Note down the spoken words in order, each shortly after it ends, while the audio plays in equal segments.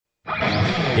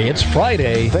It's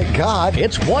Friday. Thank God.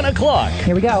 It's 1 o'clock.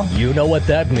 Here we go. You know what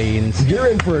that means. You're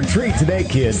in for a treat today,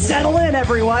 kids. Settle in,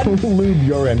 everyone. Lube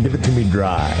your end. Give it to me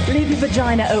dry. Leave your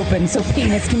vagina open so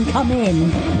penis can come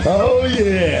in. Oh,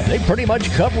 yeah. They pretty much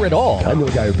cover it all. I knew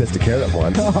a guy who pissed a carrot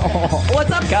once.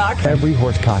 What's up, cock? Every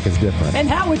horse cock is different. And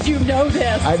how would you know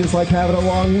this? I just like having a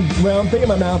long, round thing in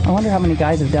my mouth. I wonder how many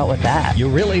guys have dealt with that. You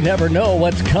really never know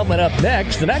what's coming up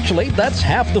next, and actually, that's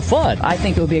half the fun. I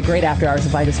think it would be a great after hours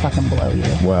if I just fucking blow you.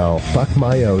 Well, fuck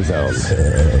my ozos.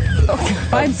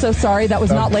 I'm so sorry. That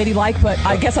was not ladylike, but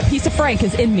I guess a piece of Frank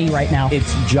is in me right now.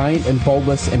 It's giant and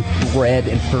bulbous and red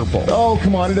and purple. Oh,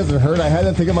 come on. It doesn't hurt. I had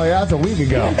that thing in my ass a week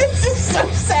ago. It's just so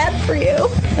sad for you.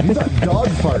 You thought dog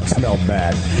fart smelled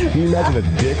bad. Can you imagine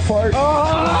a dick fart? Oh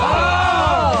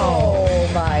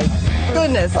my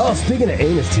goodness. Oh, speaking of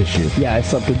anus tissue. Yeah, I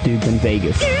slept with dudes in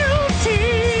Vegas.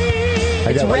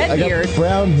 I got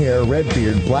brown hair, red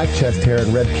beard, black chest hair,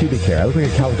 and red pubic hair. I look like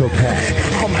a calico cat.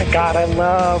 Oh my God, I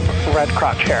love red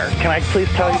crotch hair. Can I please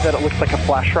tell you that it looks like a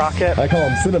flash rocket? I call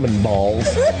them cinnamon balls.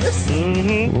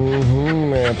 Anthony.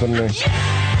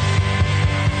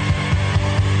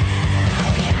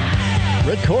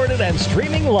 Recorded and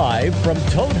streaming live from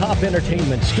Toad Hop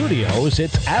Entertainment Studios,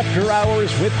 it's After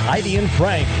Hours with Heidi and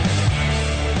Frank.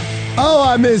 Oh,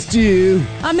 I missed you.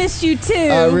 I missed you too.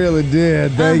 I really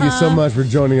did. Thank you so much for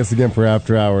joining us again for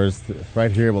After Hours.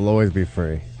 Right here, it will always be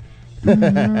free. All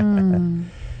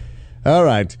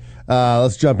right.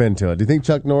 Let's jump into it. Do you think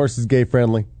Chuck Norris is gay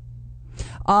friendly?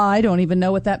 I don't even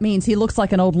know what that means. He looks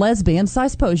like an old lesbian, so I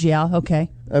suppose, yeah,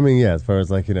 okay. I mean, yeah, as far as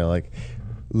like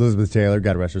Elizabeth Taylor,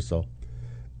 God rest her soul.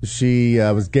 She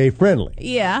was gay friendly.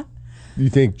 Yeah. Do you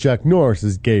think Chuck Norris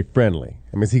is gay friendly?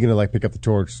 I mean, is he going to pick up the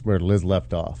torch where Liz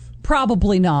left off?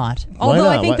 Probably not. Although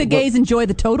not? I think the gays enjoy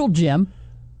the Total Gym.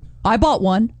 I bought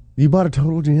one. You bought a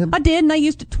Total Gym? I did, and I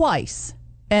used it twice.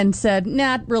 And said,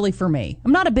 not really for me.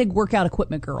 I'm not a big workout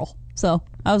equipment girl. So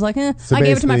I was like, So I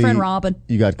gave it to my friend Robin.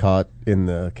 You got caught in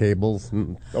the cables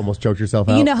and almost choked yourself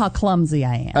out? You know how clumsy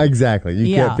I am. Exactly.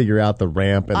 You can't figure out the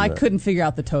ramp and I couldn't figure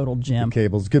out the Total Gym. the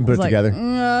cables. Couldn't put it together.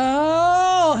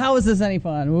 Oh, how is this any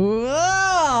fun?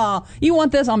 Whoa. You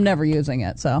want this? I'm never using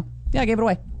it. So, yeah, I gave it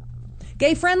away.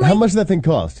 Gay friendly? How much did that thing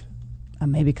cost?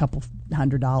 Maybe a couple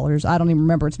 $100. I don't even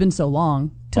remember. It's been so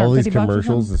long. All these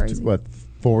commercials, what,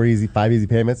 5 easy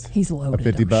payments? He's loaded.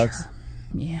 Of $50? Sure.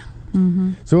 Yeah.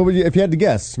 So what would you, if you had to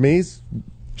guess, Smeeze,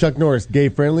 Chuck Norris, gay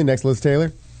friendly, next Liz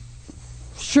Taylor?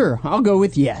 Sure, I'll go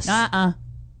with yes.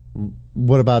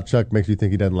 What about Chuck makes you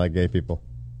think he doesn't like gay people?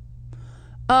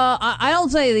 I don't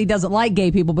say that he doesn't like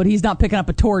gay people, but he's not picking up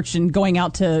a torch and going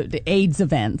out to AIDS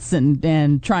events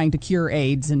and trying to cure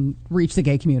AIDS and reach the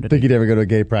gay community. Think he'd ever go to a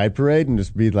gay pride parade and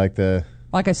just be like the...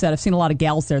 Like I said, I've seen a lot of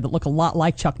gals there that look a lot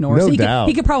like Chuck Norris. No doubt.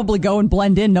 He could probably go and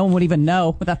blend in. No one would even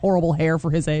know with that horrible hair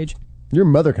for his age. Your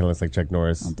mother kind of looks like Chuck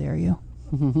Norris. How dare you?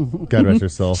 God rest her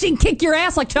soul. She can kick your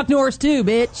ass like Chuck Norris too,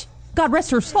 bitch. God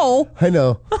rest her soul. I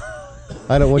know.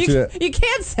 I don't want you to... You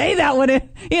can't say that when it,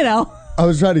 I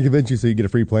was trying to convince you so you get a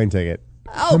free plane ticket.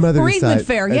 Oh, bereavement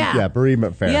fare, yeah. Yeah,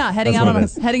 bereavement fare. Yeah, heading out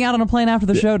on a plane after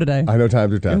the show today. I know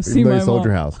times are tough, even though you sold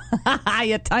your house.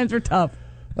 Yeah, times are tough.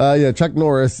 Chuck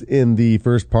Norris, in the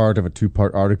first part of a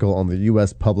 2-part article on the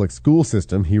U.S. public school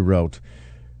system, he wrote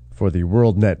for the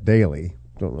WorldNet Daily.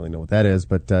 Don't really know what that is,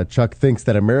 but Chuck thinks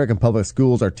that American public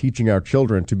schools are teaching our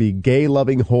children to be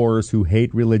gay-loving whores who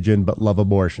hate religion but love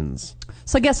abortions.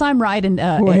 So I guess I'm right and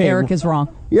Eric is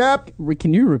wrong. Yep.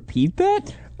 Can you repeat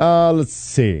that? Let's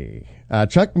see.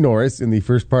 Chuck Norris, in the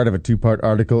first part of a 2-part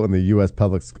article in the U.S.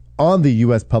 public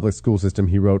school system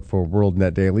he wrote for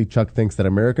WorldNet Daily, Chuck thinks that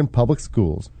American public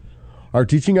schools are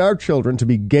teaching our children to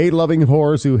be gay-loving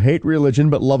whores who hate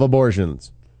religion but love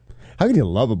abortions. How can you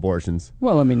love abortions?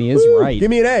 Well, I mean, he is right.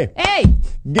 Give me an A. A.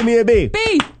 Give me a B.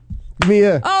 B. Give me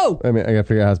a... O. I mean, I gotta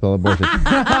figure out how to spell abortion.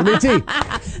 Give me a T.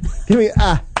 Give me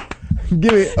a...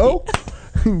 Give me O.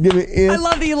 Give me N. I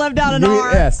love that you left out an Give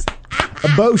R. me S.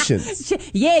 Abortions.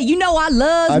 Yeah, you know I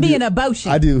love me an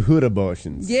abortion. I do hood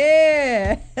abortions.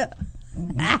 Yeah.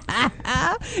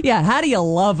 Yeah, how do you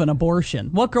love an abortion?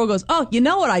 What girl goes, oh, you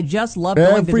know what I just love going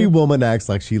to do? Every woman acts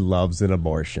like she loves an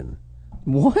abortion.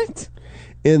 What?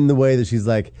 In the way that she's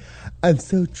like, I'm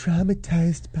so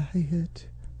traumatized by it.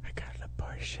 I got an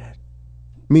abortion.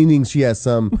 Meaning she has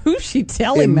some Who's she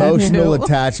telling emotional that to?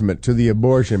 attachment to the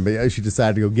abortion, but she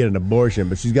decided to go get an abortion,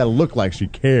 but she's got to look like she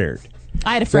cared.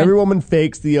 I had a So friend. every woman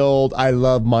fakes the old "I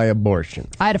love my abortion."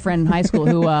 I had a friend in high school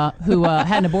who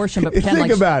had an abortion, but pretended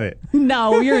Think about it.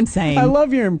 No, you're insane. I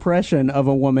love your impression of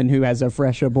a woman who has a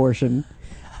fresh abortion.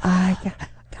 I got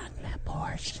an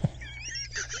abortion.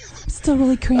 It's still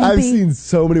really creepy. I've seen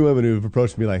so many women who have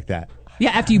approached me like that.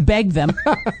 Yeah, after you begged them.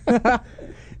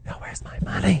 Now where's my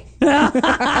money?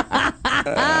 I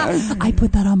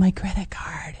put that on my credit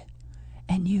card,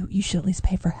 and you should at least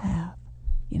pay for half,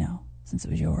 since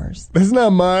it was yours. It's not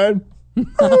mine.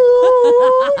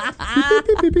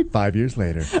 5 years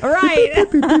later. Right.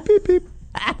 Beep, beep, beep, beep.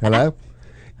 Hello?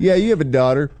 Yeah, you have a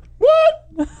daughter.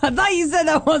 What? I thought you said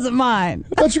that wasn't mine.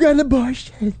 I thought you got an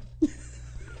abortion.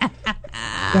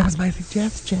 That was my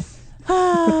suggestion.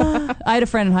 I had a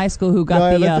friend in high school who got No,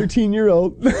 I the. have a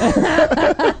 13-year-old.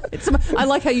 I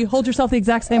like how you hold yourself the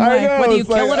exact same way, whether you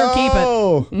kill it or keep it.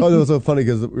 Oh, that was so funny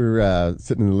because we were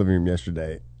sitting in the living room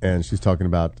yesterday, and she's talking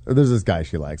about. There's this guy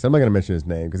she likes. I'm not going to mention his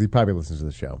name because he probably listens to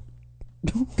the show.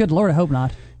 Good Lord, I hope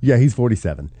not. Yeah, he's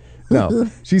 47. No,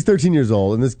 she's 13 years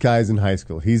old, and this guy's in high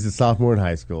school. He's a sophomore in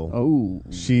high school. Oh.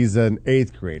 She's an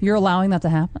 8th grader. You're allowing that to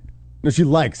happen? No, she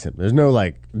likes him. There's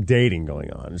no dating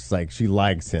going on. It's like she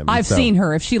likes him. I've seen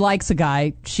her. If she likes a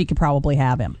guy, she could probably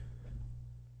have him.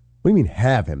 What do you mean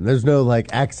have him? There's no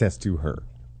access to her.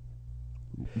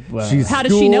 Well, She's How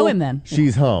does she know him then?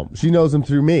 She's home. She knows him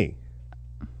through me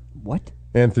what?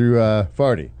 and through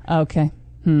Farty. Okay.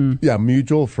 Yeah,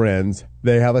 mutual friends.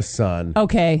 They have a son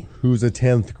Okay. who's a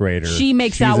 10th grader. She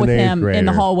makes She's out an with 8th him in the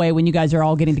grader. hallway when you guys are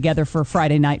all getting together for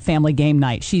Friday night family game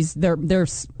night. They're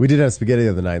We did have spaghetti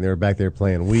the other night. They were back there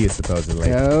playing Wii,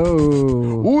 supposedly.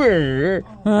 Oh.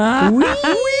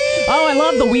 Oh, I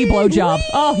love the Wii blowjob.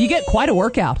 Oh, you get quite a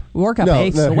workout. Workout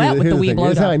pace here's sweat with the thing. Wii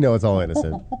Here's how I blowjob. know it's all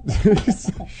innocent.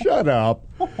 Shut up.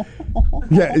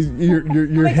 Yeah,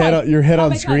 your head on, your head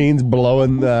on screens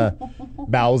blowing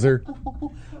Bowser.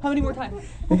 How many more times?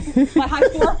 My high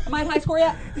score? My high score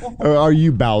yet? Or are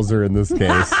you Bowser in this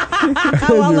case?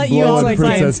 I'll let you blowing all It's like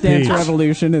Princess Dance Peach.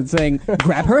 Revolution and saying,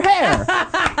 grab her hair.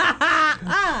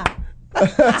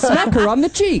 Smack her on the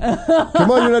cheek. Come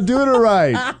on, you're not doing it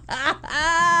right.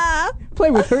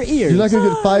 Play with her ears. You're not going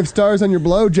to get 5 stars on your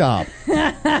blowjob.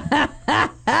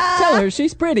 Tell her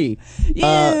she's pretty.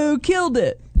 You killed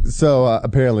it. So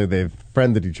apparently they've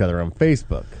friended each other on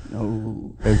Facebook.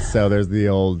 Oh. And so there's the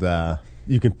old,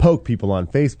 you can poke people on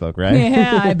Facebook, right?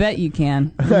 Yeah, I bet you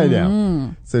can. I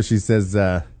know. So she says,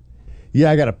 yeah,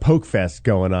 I got a poke fest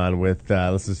going on with,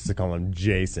 let's just call him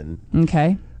Jason.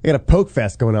 Okay. I got a poke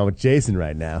fest going on with Jason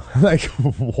right now. I'm like,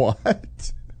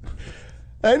 what?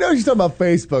 I know she's talking about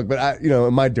Facebook, but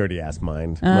in my dirty ass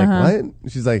mind, I'm like,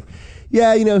 what? She's like,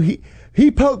 yeah,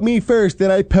 he poked me first, then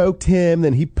I poked him,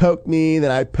 then he poked me, then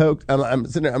I poked. I'm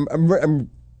sitting there, I'm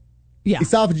Yeah.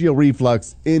 esophageal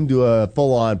reflux into a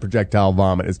full-on projectile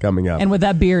vomit is coming up. And with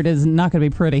that beard is not going to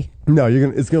be pretty. No,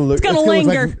 it's gonna look. It's gonna look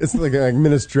linger. like, it's like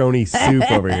minestrone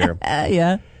soup over here.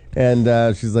 Yeah.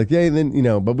 And she's like, yeah, then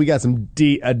but we got some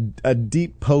a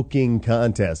deep poking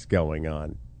contest going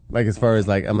on. Like as far as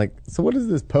I'm like, so what is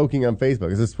this poking on Facebook?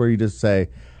 Is this where you just say,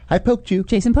 I poked you,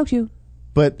 Jason poked you.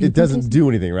 but it doesn't do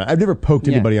anything, right? I've never poked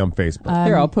anybody on Facebook.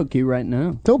 Here, I'll poke you right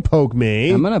now. Don't poke me.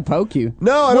 I'm going to poke you.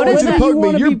 No, I don't What want is you to that? poke You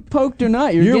want me. to be poked or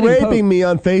not? You're You're getting raping me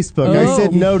on Facebook. I Oh.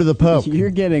 said no to the poke.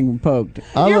 You're getting poked.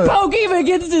 You're poking him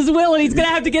against his will, and he's going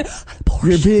to have to get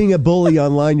You're being a bully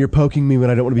online. You're poking me when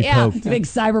I don't want to be yeah, poked. big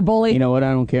cyber bully. You know what?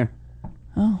 I don't care.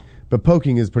 But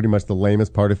poking is pretty much the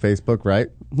lamest part of Facebook, right?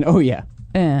 Oh, yeah.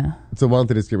 Yeah, So why don't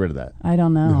they just get rid of that? I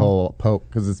don't know. The whole poke,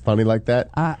 because it's funny like that.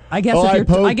 I guess Oh, I if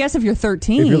poke- I guess if you're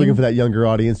 13, If you're looking for that younger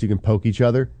audience, you can poke each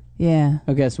other. yeah.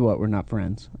 Oh, guess what? We're not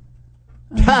friends.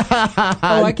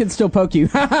 Oh, I can still poke you.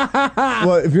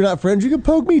 Well, if you're not friends, you can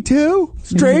poke me too.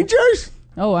 Strangers?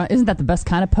 Oh, isn't that the best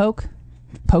kind of poke?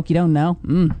 Poke you don't know.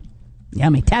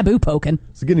 Yummy. Taboo poking.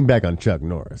 So getting back on Chuck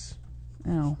Norris.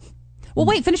 Oh. Well,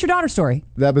 wait. Finish your daughter's story.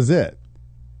 That was it.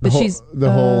 But she's she's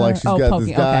got poking,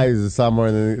 this guy okay. who's somewhere.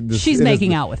 And this, She's it is-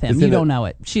 making out with him. it's You in don't a- know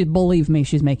it. Believe me,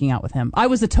 she's making out with him. I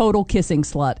was a total kissing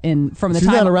slut from the She's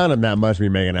time. not around him that much to be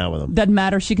making out with him. Doesn't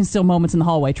matter. She can steal moments in the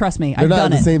hallway. Trust me. They're I've not done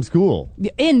in the it. same school.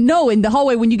 In the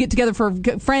hallway when you get together for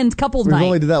friends couples We've night.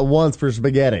 only did that once for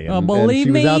spaghetti. And, believe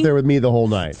and she was me. out there with me the whole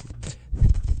night.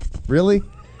 Really?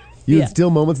 You Yeah. would steal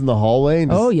moments in the hallway?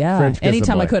 And just Oh yeah, French kiss a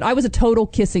anytime I boy? could. I was a total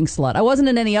kissing slut. I wasn't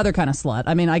in any other kind of slut.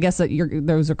 I mean, I guess that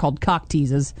those are called cock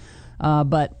teases.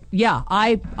 But yeah,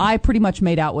 I pretty much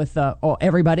made out with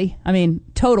everybody. I mean,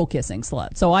 total kissing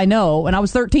slut. So I know, and I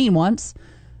was 13 once.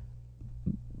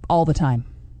 All the time,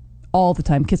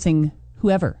 kissing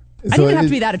whoever. I didn't even have to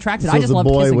be that attracted. So I just the loved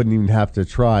boy kissing. wouldn't even have to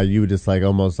try. You would just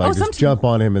almost just sometimes- jump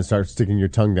on him and start sticking your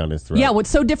tongue down his throat. Yeah, what's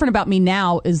so different about me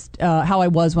now is how I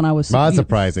was when I was Well, that's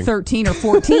surprising. 13 or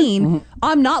 14.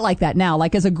 I'm not like that now.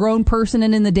 Like as a grown person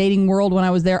and in the dating world when I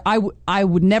was there, I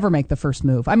would never make the first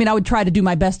move. I mean, I would try to do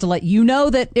my best to let you know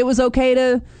that it was okay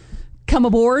to come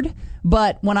aboard.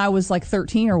 But when I was like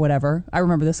 13 or whatever, I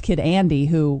remember this kid, Andy,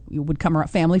 who would come around,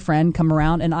 family friend, come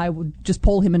around, and I would just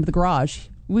pull him into the garage.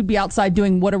 We'd be outside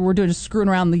doing whatever we're doing, just screwing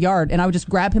around the yard, and I would just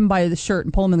grab him by the shirt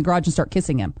and pull him in the garage and start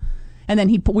kissing him. And then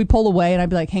we'd pull away, and I'd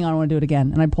be like, hang on, I want to do it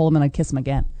again. And I'd pull him, and I'd kiss him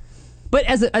again. But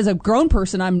as a grown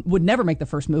person, I would never make the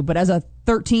first move. But as a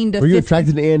 13 to 15... Were you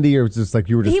attracted to Andy, or was it just like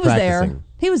you were just practicing?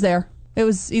 He was there. It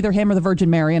was either him or the Virgin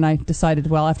Mary, and I decided,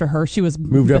 well, after her, she was...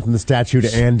 Moved up from the statue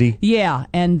to Andy? Yeah,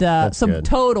 and some good.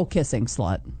 total kissing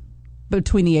slut.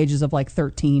 Between the ages of like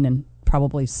 13 and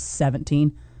probably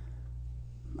 17.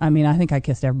 I mean, I think I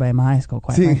kissed everybody in my high school,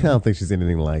 quite frankly. I don't think she's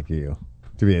anything like you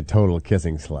to be a total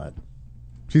kissing slut.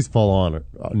 She's full on or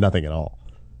nothing at all.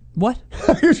 What?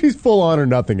 She's full on or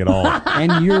nothing at all.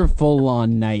 And you're full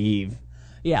on naive.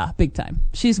 Yeah, big time.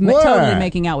 She's What? totally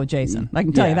making out with Jason. I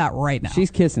can tell you that right now.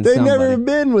 She's kissing They've somebody. never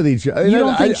been with each other. You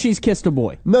don't think she's kissed a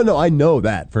boy? No, I know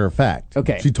that for a fact.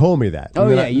 Okay. She told me that. Oh,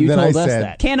 And then yeah, you then told I us said,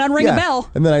 that. Can't unring a bell.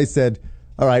 And then I said,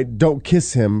 all right, don't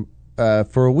kiss him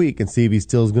for a week and see if he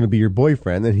still is going to be your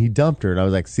boyfriend. Then he dumped her. And I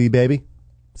was like, see, baby?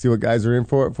 See what guys are in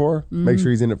for it for? Make sure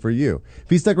he's in it for you. If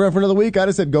he stuck around for another week, I'd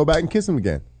have said, go back and kiss him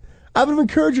again. I would have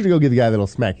encouraged you to go get the guy that'll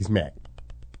smacky smack.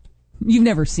 You've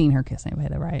never seen her kiss anybody,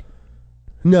 though, right?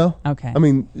 No. Okay. I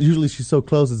mean, usually she's so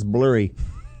close it's blurry.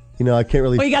 You know, I can't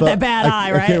really... Well, you got that bad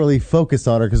eye, right? I can't really focus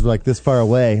on her because we're like this far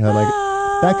away. I'm like,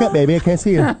 back up, baby. I can't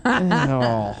see you.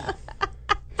 Oh.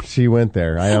 She went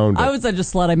there. I owned it. I was such a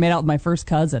slut. I made out with my first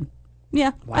cousin.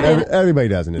 Yeah, I did it. Everybody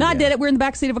does it. No, I did it. We were in the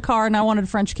back seat of a car, and I wanted a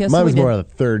French kiss. Mine so was we more did. of a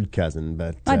third cousin,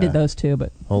 but... I did those too,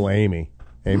 but... Oh, Amy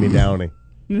Downey.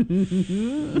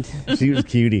 She was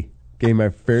cutie. Gave my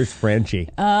first Frenchie.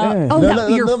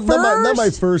 Your first? Not my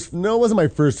first. No, it wasn't my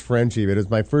first Frenchie, but it was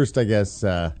my first, I guess,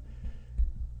 I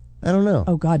don't know.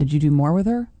 Oh, God, did you do more with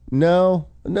her? No.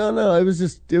 It was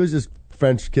just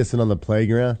French kissing on the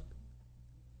playground.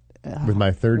 With my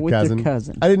third with your cousin.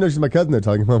 cousin. I didn't know she was my cousin. They're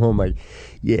talking home. I'm like,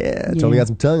 yeah, I totally got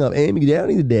some tongue off Amy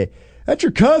Downey today. That's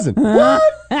your cousin. What?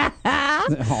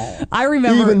 I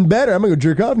remember. Even better. I'm going to go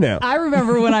jerk off now. I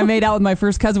remember when I made out with my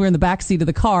first cousin. We were in the back seat of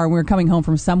the car, and we were coming home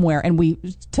from somewhere, and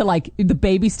the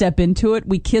baby step into it.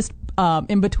 We kissed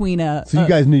in between a. So you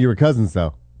guys knew you were cousins,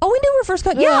 though. Oh, we knew we were first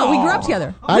cousins. Yeah, we grew up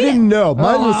together. I didn't know.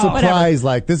 Mine was surprised. Whatever.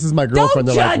 Like, this is my girlfriend.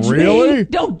 Don't They're judge like, really? me.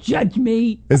 Don't judge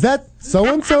me. Is that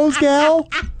so-and-so's gal?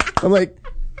 I'm like,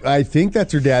 I think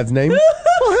that's your dad's name. Well,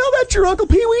 hell, that's your Uncle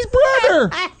Pee-wee's brother.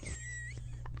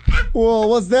 Well,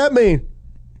 what's that mean?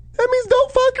 That means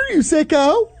don't fuck her, you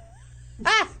sicko.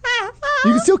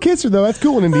 You can still kiss her, though. That's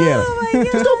cool in Indiana. Oh, my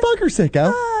God. Just don't fuck her,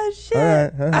 sicko. Oh, shit.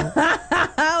 All right.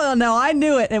 Oh, no, I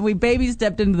knew it. And we baby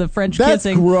stepped into the French That's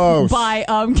kissing gross. by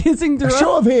kissing through A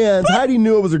show of hands. Heidi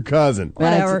knew it was her cousin.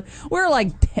 whatever. We were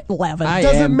like 11. I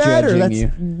Doesn't am matter.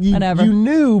 judging You, Whatever. you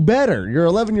knew better. You're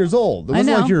 11 years old. It I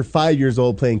wasn't know. like you were 5 years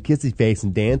old playing kissy face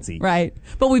and dancy. Right.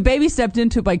 But we baby stepped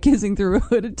into it by kissing through a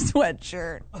hooded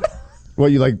sweatshirt.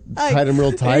 What, you tied him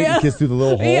real tight Yeah. and kissed through the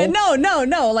little hole? Yeah,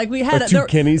 no. Like we had Like two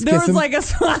Kennies there kissing?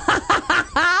 was like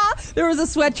there was a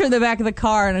sweatshirt in the back of the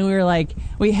car, and we were like,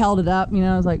 we held it up. You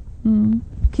know, I was like,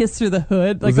 kiss through the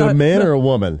hood. Like Was it a man or a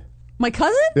woman? my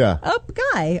cousin? Yeah. A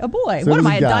guy, a boy. So it what was am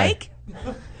I, a a guy. dyke?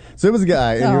 So it was a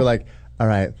guy, and you Oh. were like, all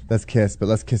right, let's kiss, but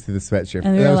let's kiss through the sweatshirt.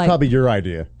 And we that were was like- probably your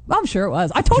idea. I'm sure it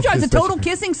was. I told you I was a Kiss the total sweatshirt.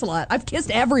 kissing slut. I've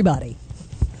kissed everybody.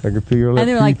 I can feel your lips. And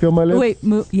they were Can like, you feel my lips? wait,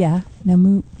 move. Yeah, now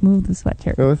move the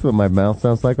sweatshirt. Oh, this is what my mouth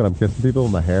sounds like when I'm kissing people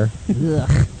with my hair.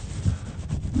 Ugh.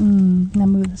 Now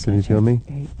move the sweatshirt. Can you feel me?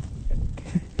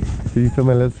 Can you feel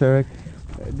my lips, Eric?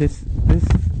 This.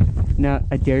 Now,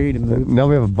 I dare you to move. Now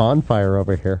we have a bonfire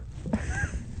over here.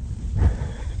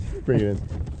 Bring it in.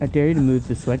 I dare you to move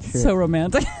the sweatshirt. So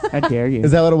romantic. I dare you.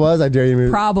 Is that what it was? I dare you to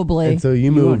move. Probably. And so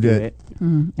you You won't moved do it.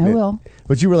 I will.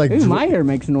 But you were like, Ooh, my hair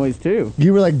makes noise too.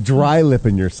 you were like dry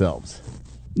lipping yourselves.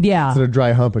 Yeah. Instead of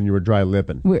dry humping, you were dry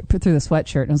lipping. We put through the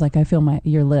sweatshirt, and I was like, I feel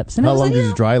your lips. And I How was long like, did yeah,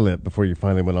 you dry lip before you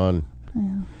finally went on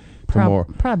to more?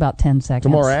 Probably about 10 seconds. To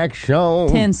more action.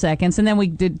 10 seconds, and then we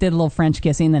did a little French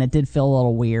kissing, and then it did feel a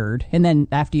little weird. And then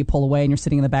after you pull away and you're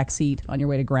sitting in the back seat on your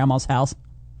way to Grandma's house,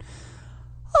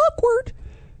 awkward.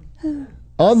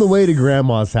 On the way to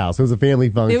Grandma's house. It was a family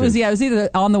function. It was either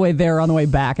on the way there or on the way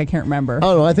back. I can't remember.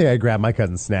 Oh, no, I think I grabbed my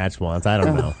cousin's snatch once. I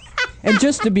don't know. And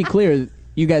just to be clear,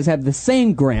 you guys have the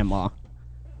same grandma.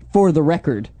 For the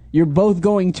record, you're both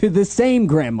going to the same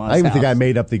grandma's I even house. think I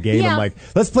made up the game. Yeah. I'm like,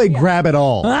 let's play grab it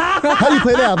all. How do you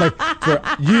play that? I'm like,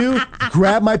 for you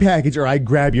grab my package or I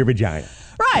grab your vagina.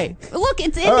 Right. Look,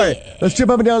 it's in All right, let's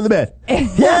jump up and down in the bed.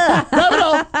 Yeah, grab it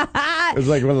all. It's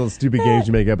like one of those stupid games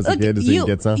you make up as a kid to see who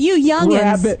gets some. You youngins.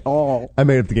 Grab it all. I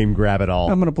made up the game Grab It All.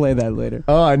 I'm gonna play that later.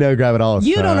 Oh, I know, Grab It All is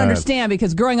You fun. don't understand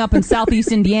because growing up in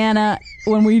Southeast Indiana,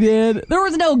 when we did, there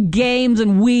was no games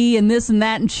and Wii and this and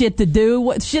that and shit to do.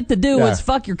 What shit to do was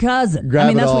fuck your cousin. Grab I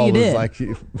mean, It that's All what you was did. like,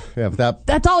 yeah,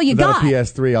 That's all you without got. a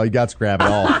PS3, all you got's Grab It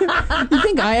All. You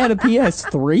think I had a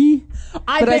PS3?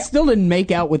 I But I bet- still didn't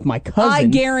make out with my cousin. I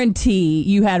guarantee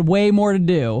you had way more to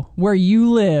do where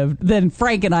you lived than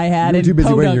Frank and I had. You're in too busy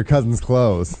wearing Podunk. your cousin's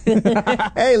clothes.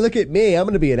 Hey, look at me. I'm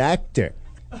going to be an actor.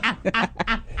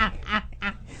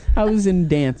 I was in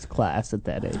dance class at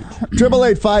that age.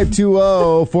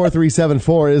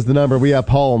 888-520-4374 is the number. We have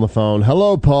Paul on the phone.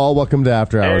 Hello, Paul. Welcome to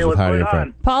After Hours Hey, with what's Heidi going and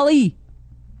Frank. on? Polly.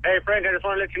 Hey, Frank, I just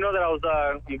want to let you know that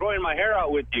I'm growing my hair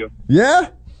out with you. Yeah?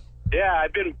 Yeah,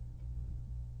 I've been...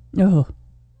 Oh,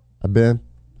 I've been.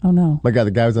 oh no. My God,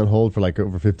 the guy was on hold for like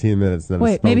over 15 minutes. And then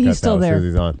his Wait, phone maybe he's cut still out as soon there. as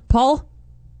he's on. Paul?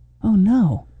 Oh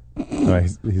no. All right,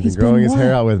 he's been He's growing been his what?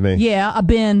 hair out with me. Yeah, I've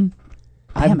been.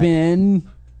 I've been.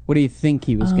 What do you think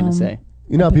he was gonna say?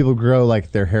 You know how people grow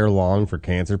like their hair long for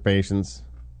cancer patients?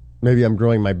 Maybe I'm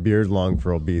growing my beard long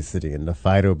for obesity and to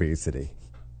fight obesity.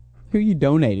 Who are you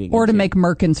donating? Or it to make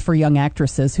merkins for young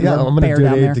actresses who Yeah, are I'm going bare to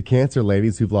down donate there. it to cancer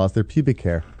ladies who've lost their pubic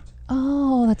hair.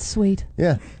 Oh, that's sweet.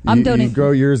 Yeah. I'm you donating-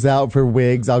 grow yours out for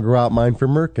wigs. I'll grow out mine for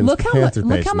merkins Look for how cancer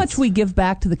look patients. how much we give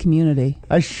back to the community.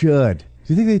 I should.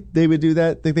 Do you think they would do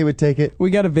that? Think they would take it? We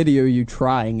got a video of you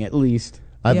trying at least.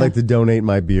 I'd Yeah. like to donate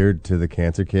my beard to the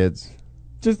cancer kids.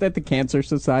 Just at the Cancer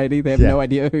Society, they have Yeah. no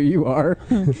idea who you are.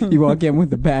 You walk in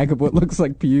with a bag of what looks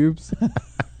like pubes.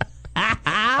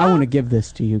 I want to give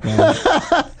this to you guys.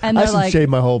 And I they're should like, shave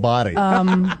my whole body.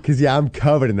 Because, yeah, I'm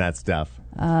covered in that stuff.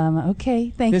 okay,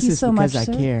 thank This you is so because much, I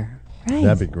sir. care. Right.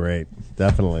 That'd be great.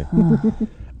 Definitely.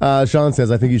 Sean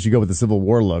says, I think you should go with the Civil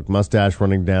War look. Mustache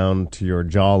running down to your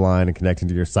jawline and connecting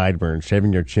to your sideburns,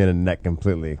 shaving your chin and neck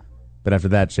completely. But after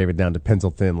that, shave it down to pencil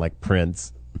thin like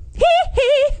Prince.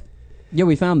 Yeah,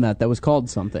 we found that. That was called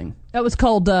something. That was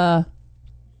called, Of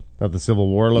the Civil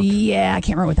War look. yeah, I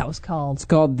can't remember what that was called. It's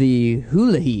called the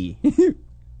hula hee.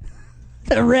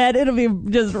 The red, it'll be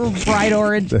just bright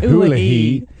orange. The hula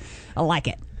hee. I like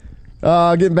it.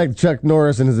 Getting back to Chuck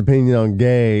Norris and his opinion on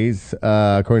gays.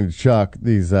 According to Chuck,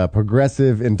 these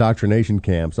progressive indoctrination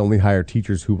camps only hire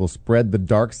teachers who will spread the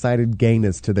dark-sided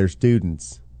gayness to their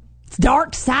students. It's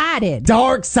dark-sided.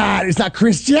 Dark side. It's not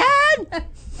Christian.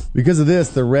 Because of this,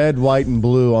 the red, white, and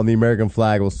blue on the American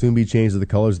flag will soon be changed to the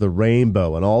colors of the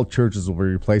rainbow, and all churches will be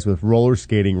replaced with roller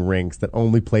skating rinks that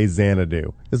only play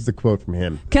Xanadu. This is a quote from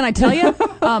him. Can I tell you?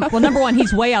 Well, number one,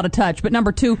 he's way out of touch. But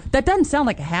number two, that doesn't sound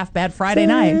like a half bad Friday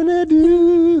night.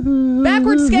 Xanadu.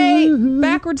 Backward skate.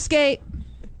 Backward skate.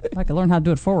 If I could learn how to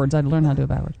do it forwards, I'd learn how to do it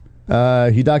backwards.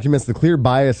 He documents the clear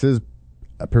biases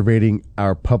pervading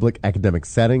our public academic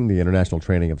setting, the international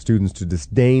training of students to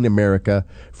disdain America,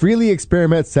 freely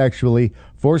experiment sexually,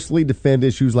 forcefully defend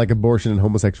issues like abortion and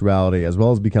homosexuality, as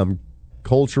well as become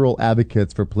cultural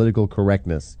advocates for political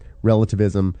correctness,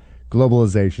 relativism,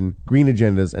 globalization, green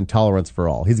agendas, and tolerance for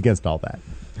all. He's against all that.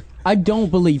 I don't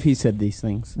believe he said these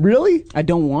things. Really? I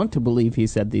don't want to believe he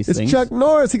said these It's things. Chuck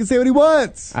Norris. He can say what he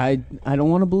wants. I don't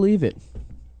want to believe it.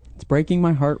 It's breaking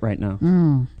my heart right now.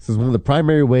 This is one of the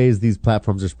primary ways these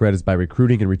platforms are spread is by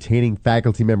recruiting and retaining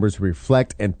faculty members who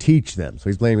reflect and teach them.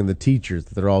 So he's blaming the teachers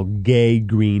that they're all gay,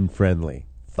 green friendly.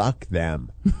 Fuck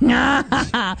them.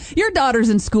 Your daughter's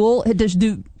in school.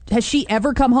 Has she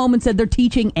ever come home and said they're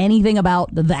teaching anything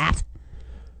about that?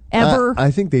 Ever?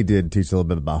 I think they did teach a little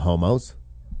bit about homos.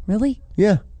 Really?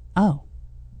 Yeah. Oh.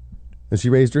 And she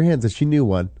raised her hand, said she knew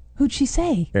one. Who'd she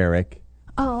say? Eric.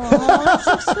 Oh, that's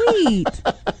so sweet.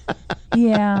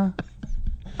 Yeah.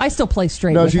 I still play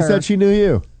straight No, with she her. said she knew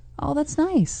you. Oh, that's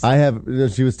nice. I have.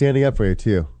 She was standing up for you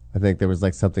too. I think there was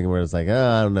like something where it's like,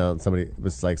 I don't know. Somebody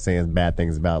was like saying bad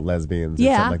things about lesbians or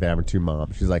Yeah. something like that. Having two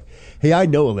moms. She's like, hey, I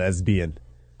know a lesbian,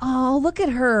 Oh, look at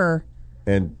her.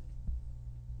 and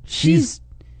She's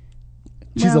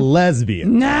she's a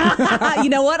lesbian. you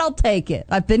know what? I'll take it.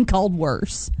 I've been called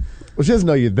worse. Well, she doesn't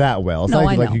know you that well. It's No,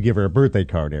 not I like know. you give her a birthday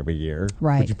card every year,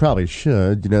 Right. But you probably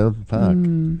should. Fuck.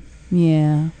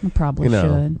 Yeah, I probably You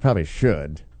should. probably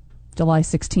should. July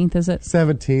 16th, is it?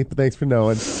 17th. But thanks for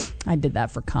knowing. I did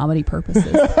that for comedy purposes.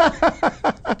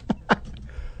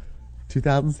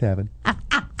 2007.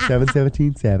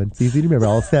 7/17/7. It's easy to remember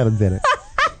all the sevens in it.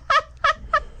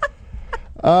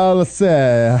 Let's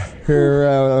say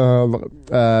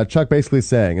here, Chuck basically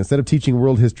saying instead of teaching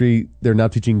world history, they're now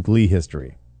teaching Glee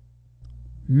history.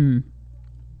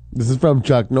 This is from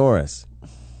Chuck Norris.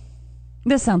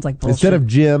 This sounds like bullshit. Instead of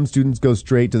gym, students go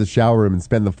straight to the shower room and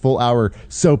spend the full hour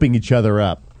soaping each other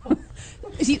up.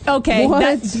 Okay,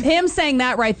 What? him saying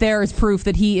that right there is proof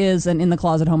that he is an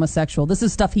in-the-closet homosexual. This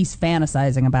is stuff he's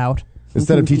fantasizing about.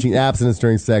 Instead of teaching abstinence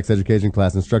during sex education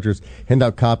class, instructors hand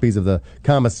out copies of the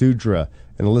Kama Sutra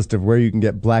and a list of where you can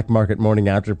get black market morning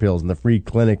after pills, and the free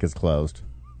clinic is closed.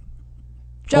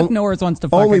 Chuck Norris wants to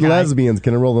fuck Only a guy. lesbians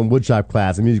can enroll in woodshop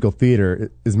class, and musical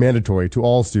theater is mandatory to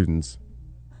all students.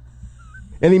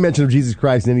 Any mention of Jesus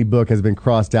Christ in any book has been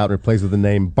crossed out and replaced with the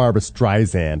name Barbra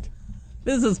Streisand.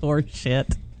 This is horse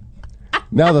shit.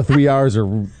 Now the 3 R's are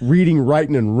reading,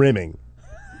 writing, and rimming.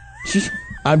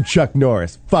 I'm Chuck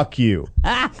Norris. Fuck you.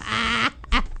 I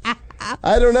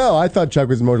don't know. I thought Chuck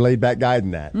was a more laid-back guy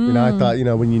than that. You know, I thought,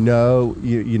 when you know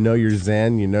you're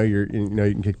zen, you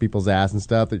can kick people's ass and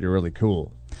stuff, that you're really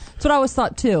cool. That's what I always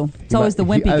thought, too. It's always the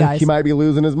wimpy I think guys. he might be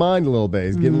losing his mind a little bit.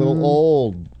 He's getting a little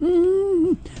old.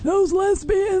 Those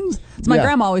lesbians. As my Yeah.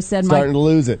 grandma always said, Starting to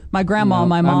lose it. my grandma No, and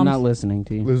my I'm mom. not listening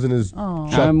to you. Losing his Chuck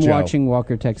I'm Joe. watching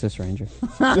Walker, Texas Ranger.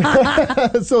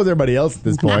 So is everybody else at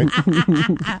this point.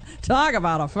 Talk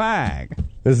about a fag.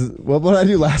 This is what did I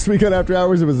do last week on After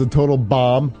Hours? It was a total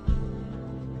bomb.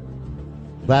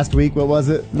 Last week, what was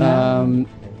it?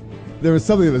 There was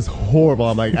something that was horrible.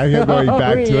 I'm like, I can't go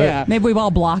back to yeah. it. Maybe we've all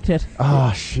blocked it.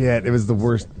 Oh shit! It was the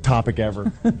worst topic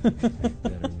ever.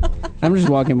 I'm just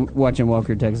watching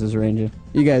Walker, Texas Ranger.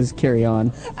 You guys carry on.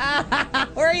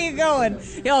 Where are you going?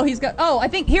 Yo, he's got. Oh, I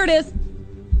think here it is.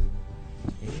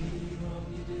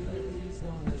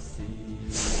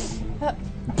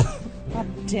 Oh,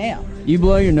 damn. You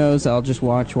blow your nose, I'll just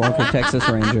watch Walker, Texas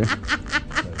Ranger.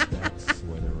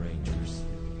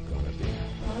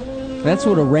 That's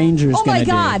what a Ranger's Oh gonna my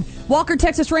do. God. Walker,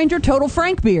 Texas Ranger, total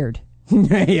Frank beard.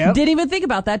 Yep. Didn't even think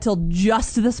about that till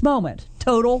just this moment.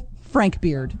 Total Frank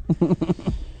beard.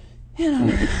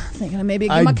 Thinking I maybe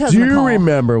give I my cousin a do call.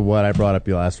 remember what I brought up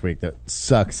you last week that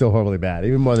sucks so horribly bad,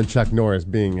 even more than Chuck Norris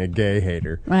being a gay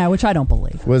hater, Which I don't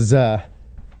believe. was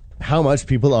how much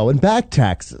people owe in back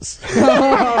taxes.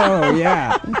 Oh,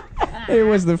 yeah. It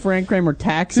was the Frank Kramer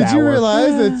tax Did hour. you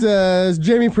realize that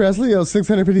Jamie Presley owes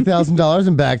 $650,000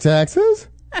 in back taxes?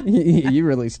 You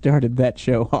really started that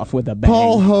show off with a bang.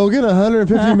 Paul Hogan,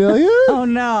 $150 million? Oh,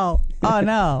 no. Oh,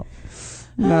 no.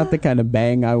 Not the kind of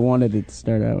bang I wanted it to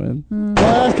start out with. Well,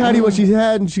 that's kind of what she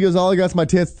had, and she goes, all I got's my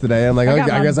tits today. I'm like, I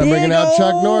got I my guess I'm bringing big out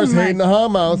Chuck old Norris hating the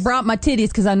homos. Brought my titties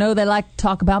because I know they like to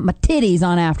talk about my titties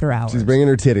on After Hours. She's bringing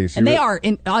her titties. And they are.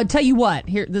 And I'll tell you what.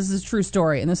 Here, this is a true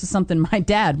story, and this is something my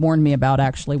dad warned me about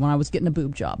actually when I was getting a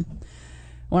boob job.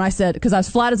 When I said, because I was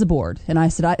flat as a board, and I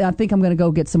said, I think I'm going to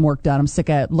go get some work done. I'm sick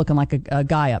of looking like a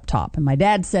guy up top. And my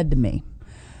dad said to me,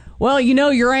 well,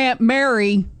 your Aunt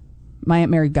Mary. My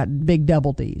Aunt Mary got big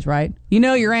double D's, right?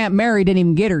 Your Aunt Mary didn't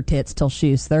even get her tits till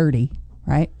she was 30,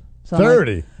 right? So I'm like,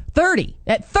 30? 30.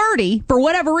 At 30, for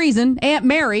whatever reason, Aunt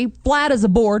Mary, flat as a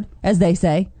board, as they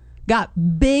say, got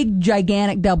big,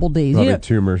 gigantic double D's. Probably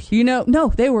tumors. No,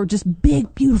 they were just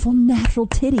big, beautiful, natural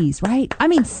titties, right? I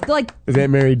mean, like... Is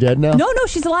Aunt Mary dead now? No,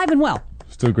 she's alive and well.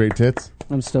 Still great tits?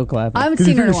 I'm still clapping. I haven't Because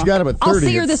seen her in a she while. got them at 30. I'll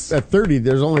see her it's- this... At 30,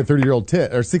 there's only a 30-year-old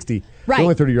tit, or 60. Right.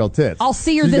 Only 30-year-old tits. I'll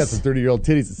see her She's this- got some 30-year-old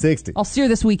titties at 60. I'll see her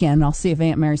this weekend, and I'll see if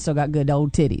Aunt Mary's still got good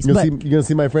old titties. You But gonna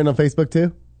see my friend on Facebook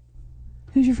too?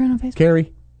 who's your friend on Facebook?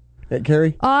 Carrie? Aunt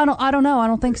Carrie? I don't know. I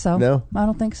don't think so. No? I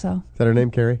don't think so. Is that her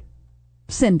name, Carrie?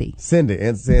 Cindy. Cindy.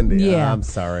 Aunt Cindy. Yeah. Oh, I'm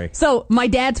sorry. So when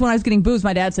I was getting boobs,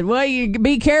 my dad said, well, you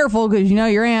be careful because,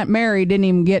 your Aunt Mary didn't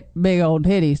even get big old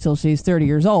titties till she's 30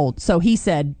 years old. So he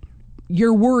said,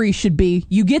 your worry should be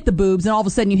you get the boobs and all of a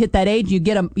sudden you hit that age, you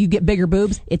get bigger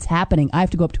boobs. It's happening. I have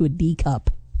to go up to a D cup.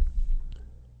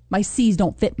 My C's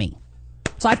don't fit me.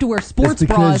 So I have to wear sports It's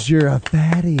because bras. you're a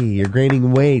fatty. You're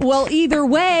gaining weight. Well, either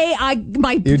way,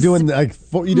 You're doing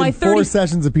you my did 4 30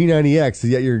 sessions of P90X,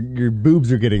 yet your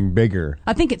boobs are getting bigger.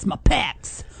 I think it's my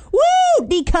pecs. Woo!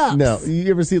 D cups. No, you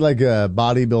ever see like a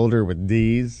bodybuilder with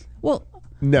D's? Well,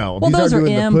 No, if Well, you start those are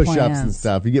doing the push-ups and implants.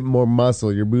 stuff, you get more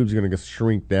muscle. Your boobs are going to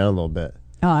shrink down a little bit.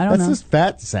 oh, I don't That's know. just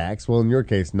fat sacks. Well, in your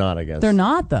case, not, I guess. They're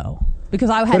not though, because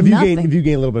I But had if you nothing.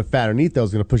 gain a little bit of fat underneath,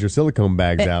 those going to push your silicone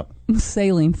bags out.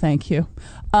 Saline, thank you.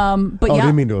 But Oh, yeah,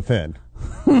 didn't mean to offend.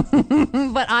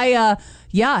 but I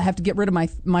have to get rid of my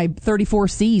 34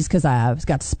 C's because I've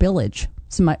got spillage.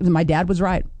 So my dad was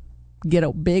right. Get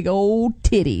a big old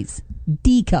titties.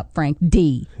 D cup, Frank.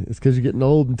 D. It's because you're getting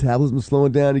old, metabolism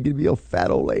slowing down. You're going to be a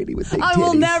fat old lady with big titties. I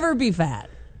will never be fat.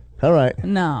 All right.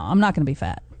 No, I'm not going to be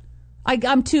fat.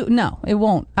 I'm too. No, it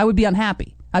won't. I would be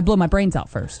unhappy. I'd blow my brains out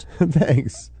first.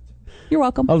 Thanks. You're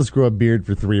welcome. I'll just grow a beard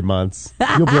for 3 months.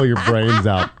 You'll blow your brains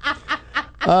out.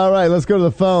 All right, let's go to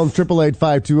the phones.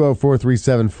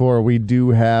 888-520-4374. We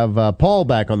do have Paul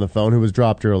back on the phone, who was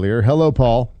dropped earlier. Hello,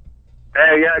 Paul.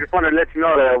 Hey, yeah, I just wanted to let you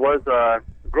know that I was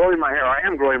growing my hair. I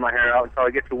am growing my hair out until I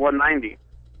get to 190.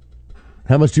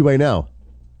 How much do you weigh now?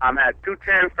 I'm at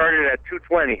 210, started at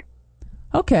 220.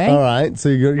 Okay. All right, so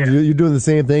you're doing the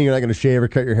same thing. You're not going to shave or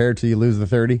cut your hair till you lose the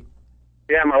 30.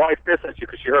 Yeah, my wife pissed at you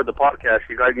because she heard the podcast.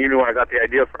 You knew where I got the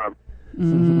idea from.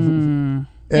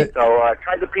 So I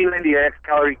tried the P90X,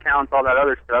 calorie counts, all that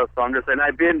other stuff. So I'm just saying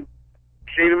I've been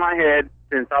shaving my head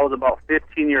since I was about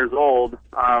 15 years old.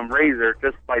 Razor,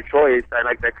 just by choice. I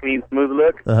like that clean, smooth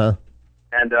look. Uh-huh.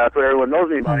 And that's what everyone knows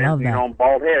me by. I love that.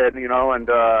 Bald head, and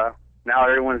now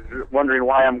everyone's wondering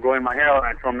why I'm growing my hair out.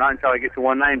 I told them not until I get to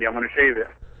 190. I'm going to shave it.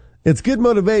 It's good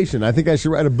motivation. I think I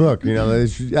should write a book. Ellen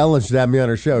should have me on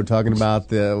her show talking about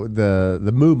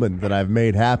the movement that I've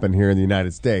made happen here in the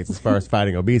United States as far as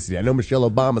fighting obesity. I know Michelle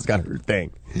Obama's got her thing,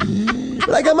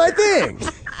 but I got my thing.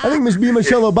 I think me and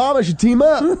Michelle Obama should team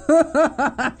up.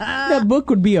 That book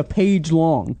would be a page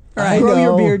long. Right. Grow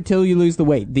your No. beard till you lose the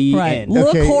weight. The Right. end. Look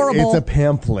Okay, horrible. It's a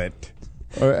pamphlet.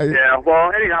 Yeah,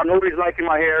 well, anyhow, nobody's liking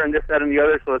my hair and this, that, and the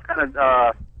other, so it's kind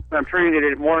of, I'm turning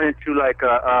it more into like,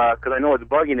 because I know it's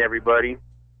bugging everybody.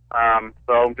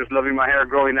 So I'm just loving my hair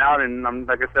growing out, and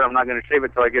like I said, I'm not going to shave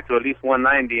it till I get to at least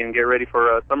 190 and get ready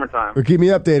for summertime. Well, keep me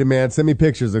updated, man. Send me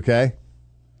pictures, okay?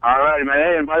 All right, man.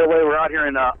 Hey, and by the way, we're out here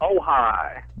in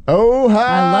Ojai. Ojai.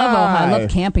 I love Ojai. I love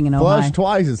camping in Ojai. Flush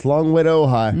twice. It's long way to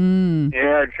Ojai.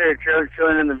 Yeah,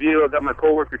 chilling in the view. I got my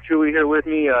coworker Chewy here with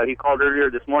me. He called earlier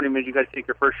this morning. Made you guys take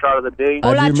your first shot of the day.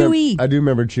 Hola, I do Chewy. I do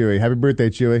remember Chewy. Happy birthday,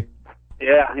 Chewy.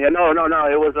 Yeah. No.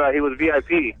 It was he was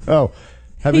VIP. Oh,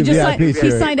 happy He just VIP, he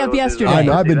Chewy. signed up yesterday. I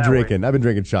know. I've been That way. drinking. I've been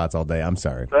drinking shots all day. I'm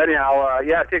sorry. So anyhow,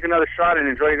 take another shot and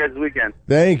enjoy your guys' weekend.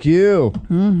 Thank you.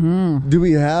 Mm-hmm. Do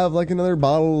we have like another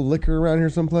bottle of liquor around here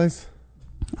someplace?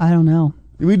 I don't know.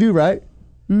 We do, right?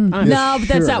 No, but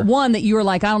that's that one that you were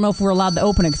like, I don't know if we're allowed to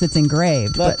open it because it's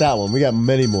engraved. Not But that one. We got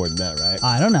many more than that, right?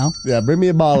 I don't know. Yeah, bring me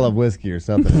a bottle of whiskey or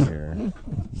something here.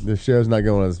 This show's not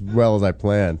going as well as I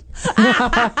planned.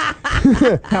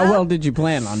 How well did you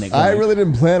plan on it? I going? really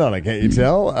didn't plan on it, can't you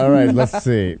tell? All right, let's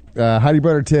see. Heidi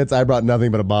brought her tits. I brought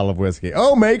nothing but a bottle of whiskey.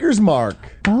 Oh, Maker's Mark.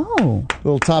 Oh.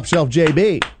 Little top shelf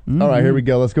JB. All right, here we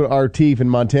go. Let's go to Arteef in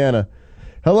Montana.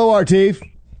 Hello, Arteef.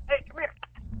 Hey, come here.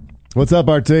 What's up,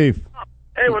 Arteef?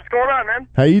 Hey, what's going on, man?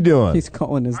 How you doing? He's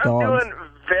calling his I'm dogs. doing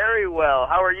very well.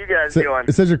 How are you guys doing?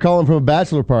 It says you're calling from a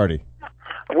bachelor party.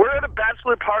 We're at a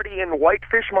bachelor party in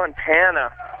Whitefish,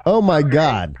 Montana. Oh, my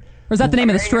God. Or is that the name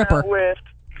of the Hanging stripper? out with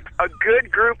a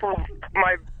good group of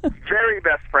my very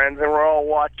best friends, and we're all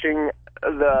watching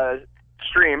the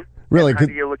stream. Really? And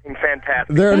you're looking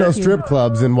fantastic. There are no strip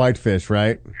clubs in Whitefish,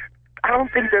 right? I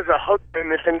don't think there's a hook in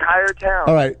this entire town.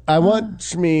 All right, I want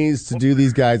Schmeez to do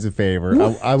these guys a favor.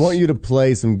 I want you to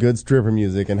play some good stripper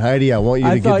music, and Heidi, I want you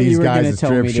to I get thought these you were guys going a to tell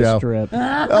strip me show. to strip.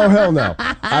 Oh, hell no.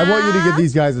 I want you to get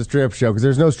these guys a strip show because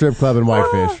there's no strip club in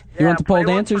Whitefish. You want the pole play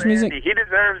one dancers for music? Andy. He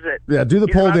deserves it. Yeah, do the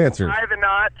He's pole about to dancers. fly the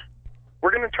knot. We're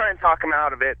going to try and talk him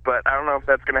out of it, but I don't know if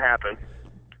that's going to happen.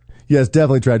 Yes,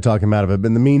 definitely try to talk him out of it. But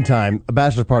in the meantime, a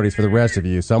bachelor party's for the rest of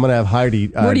you. So I'm going to have Heidi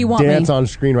Where do you want dance me? on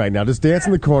screen right now. Just dance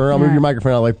in the corner. I'll move your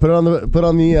microphone out. Like put on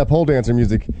the pole dancer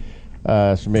music,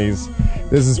 Schmeez.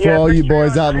 This is for all you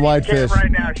boys out in Whitefish.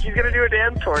 Right now, she's going to do a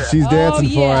dance for you. She's dancing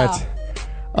yeah. for it.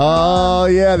 Oh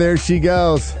yeah, there she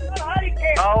goes.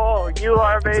 Oh, you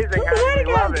are amazing. I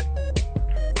love it.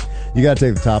 You got to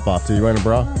take the top off too. You wearing a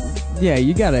bra? Yeah,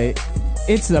 you gotta.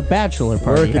 It's the bachelor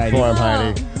party. Work it Heidi. for him,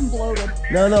 Heidi. I'm bloated.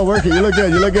 No, work it. You look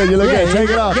good. You look good. Yeah, Take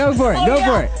it off. Go for it. Go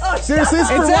for it. Seriously,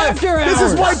 this is, It's after this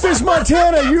is hours. Whitefish,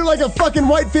 Montana. You're like a fucking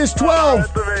Whitefish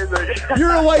 12. That's amazing.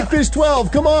 You're a Whitefish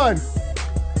 12. Come on.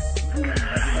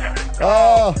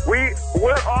 Oh,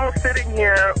 We're all sitting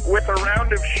here with a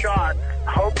round of shots,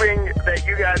 hoping that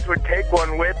you guys would take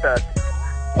one with us.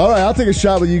 all right. I'll take a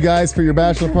shot with you guys for your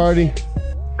bachelor party.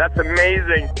 That's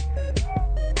amazing.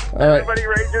 All right. Everybody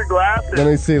raise your glasses. Let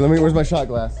me see. Where's my shot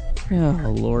glass?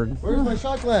 Oh Lord. Where's my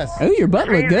shot glass? Oh, your butt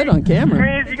looked good on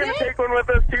camera. Please, you gonna take one with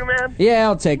us too, man? Yeah,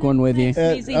 I'll take one with you.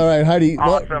 Easy. All right, Heidi.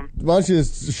 Awesome. Why don't you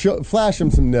just flash him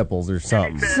some nipples or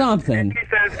something? Something. He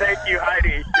says, "Thank you,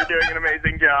 Heidi. You're doing an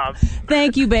amazing job."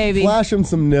 Thank you, baby. Flash him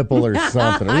some nipple or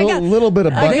something. A I got- little bit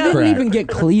of butt They didn't crack. even get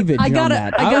cleavage I on gotta-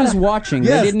 that. I I gotta- was watching.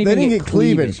 Yes, they didn't even get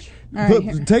cleavage. All right,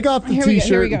 here- Take off the here we go, here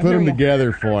t-shirt we go, and put here them we go.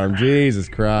 together for him. Jesus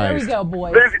There Christ. we go,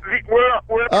 boys. We're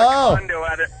at Oh. a condo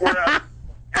at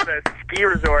a ski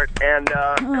resort, and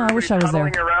I wish I was there.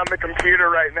 cuddling around the computer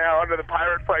right now under the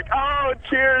pirate flag. Oh,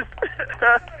 cheers!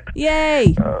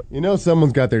 Yay. You know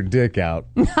someone's got their dick out.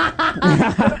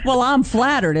 Well, I'm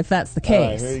flattered if that's the All right,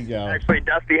 case. here you go. Actually,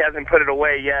 Dusty hasn't put it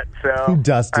away yet, so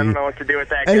Dusty. I don't know what to do with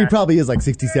that And guy. he probably is like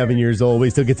 67 years old, but he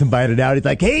still gets invited out. He's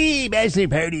like, hey, bachelor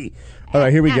party. All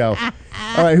right, here we go.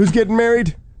 All right, who's getting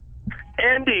married?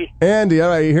 Andy. Andy, all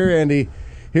right, here, Andy.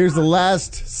 Here's the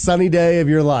last sunny day of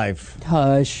your life.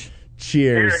 Hush.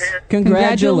 Cheers. Here, here.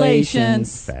 Congratulations.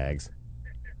 Fags.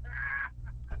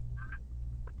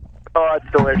 Oh,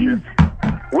 it's delicious.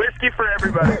 Whiskey for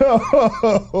everybody.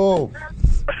 Oh,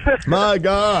 my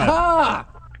God.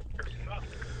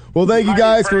 Well, thank you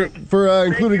guys for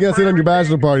including us in on your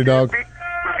bachelor party, dog.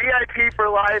 VIP for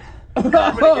life. I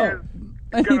Gonna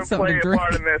need something play to a drink.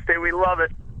 part in this. Hey, we love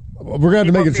it. We're gonna have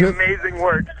to make a Keep up trip. the amazing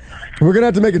work. We're gonna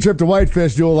have to make a trip to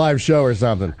Whitefish, do a live show or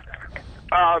something.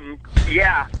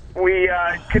 Yeah, we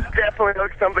could definitely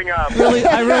hook something up.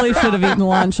 I really should have eaten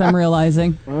lunch, I'm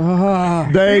realizing.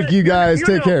 Thank you guys. You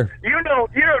Take know- care. You know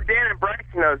Dan and Bryce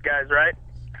know those guys, right?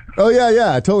 Oh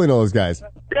yeah, I totally know those guys.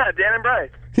 Yeah, Dan and Bryce.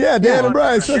 Yeah, Dan and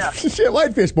Bryce. Yeah. Shit,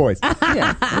 Whitefish boys.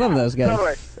 Yeah, I love those guys.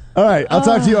 Totally. All right, I'll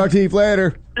talk to you, Artief,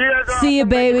 later. You guys are See you, awesome. Thank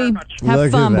baby. very much. Have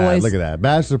Look fun, at that. boys. Look at that.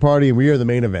 Bachelor party, and we are the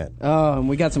main event. Oh, and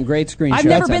we got some great screenshots I've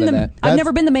never out been of the that. I've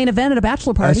never been the main event at a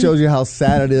bachelor That party. shows you how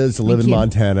sad it is to live in you.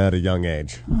 Montana at a young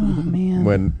age. Oh man.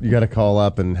 When you got to call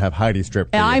up and have Heidi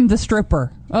strip for you. I'm the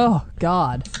stripper. Oh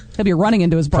God. He'll be running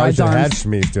into his Probably bride's should have had arms.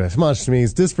 Shmeez do it. Come on,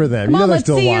 Shmeez, just for them. Come you know on, they're let's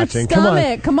still see watching. your Come on.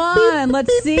 stomach. Come on,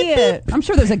 let's see it. I'm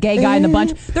sure there's a gay guy in the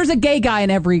bunch. There's a gay guy in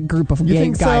every group of gay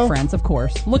think guy so? friends, of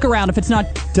course. Look around if it's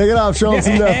not. Take it off. Show them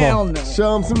some Hell nipples. no.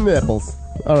 Show them some nipples.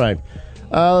 All right.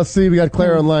 Let's see. We got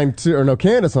Claire online too, or no,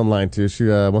 Candace online too. She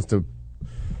wants to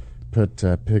put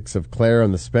pics of Claire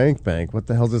on the spank bank. What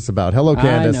the hell's this about? Hello,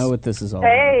 Candace. I know what this is all about.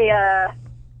 Hey,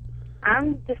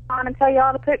 I'm just calling to tell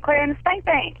y'all to put Claire in the spank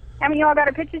bank. How many of y'all got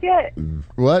her pictures yet?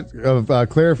 What of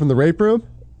Claire from the rape room?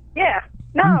 Yeah.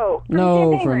 No. from the No,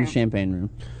 campaign from room. the champagne room.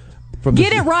 From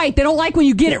Get it right. They don't like when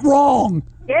you get it wrong.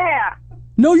 Yeah.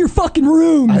 Know your fucking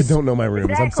rooms. I don't know my rooms.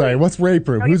 I'm Exactly. sorry. What's rape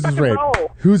room? No, you Who's fucking rape? roll.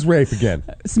 Who's rape again?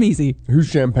 Smeezy. Who's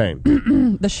champagne?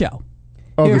 The show.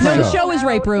 Oh, Here, the No, show. the show is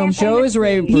rape room. Show is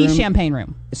rape room. He's champagne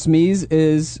room. Smeeze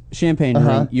is champagne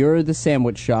room. You're the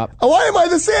sandwich shop. Oh, why am I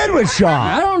the sandwich I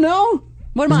shop? don't know.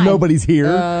 What am I? Nobody's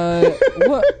here.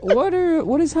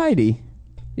 What is Heidi?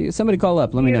 Somebody call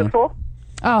up. Let me know. Beautiful.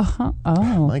 Oh.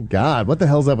 My God, what the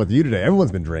hell's up with you today?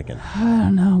 Everyone's been drinking.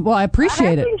 Well, I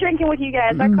appreciate I've it. been drinking with you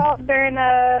guys. I called during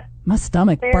My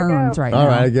stomach There you burns go. right All now.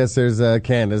 right, I guess there's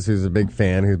Candace, who's a big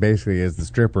fan, who basically is the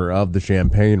stripper of the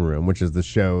Champagne Room, which is the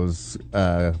show's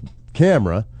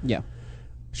camera Yeah.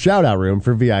 shout-out room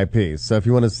for VIPs. So if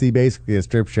you want to see basically a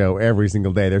strip show every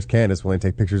single day, there's Candace willing to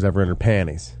take pictures of her in her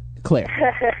panties. Claire.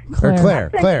 Or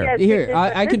Claire. Yes, Here, this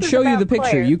I is can show you about the picture.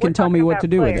 Claire. You can We're tell me talking what about to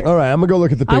do with Claire. it. All right, I'm going to go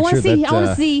look at the picture. I want to see. that, I want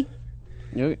to see.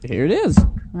 Here it is.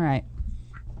 All right.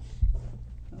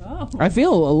 I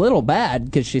feel a little bad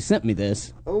because she sent me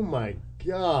this. Oh, my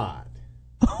God.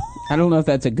 I don't know if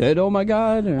that's a good oh my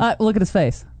God or... Look at his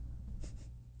face.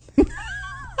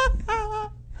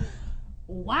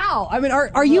 Wow. I mean,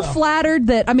 are you flattered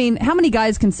that? I mean, how many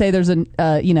guys can say there's a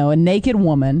naked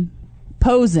woman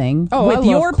posing Oh, I with love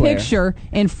your Claire. picture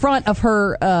in front of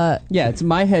her? Yeah, it's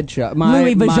my headshot.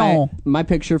 Louis Vuitton. My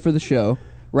picture for the show.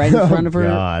 Right in front of her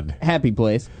God. happy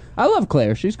place. I love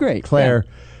Claire. She's great. Claire,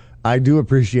 I do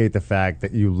appreciate the fact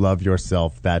that you love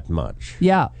yourself that much.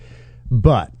 Yeah.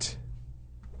 But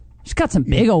She's got some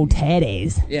big old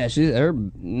titties. Yeah, she's... Her,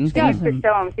 She's got Just some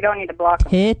show them. You don't need to block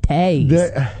them. titties.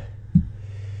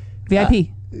 VIP.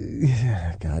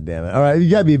 God damn it. All right, you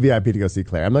got to be a VIP to go see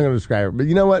Claire. I'm not going to describe her, but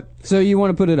you know what? so you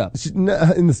want to put it up?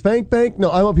 In the spank bank, no,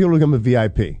 I want people to become a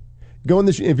VIP. Go in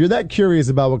the if you're that curious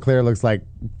about what Claire looks like,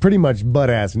 pretty much butt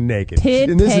ass naked.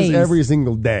 And this is Titties. every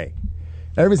single day.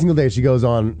 Every single day she goes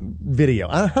on video.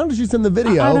 How does she send the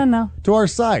video I don't know. to our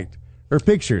site? Or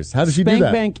pictures? How does she do Spank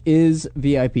that? Bank is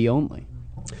VIP only.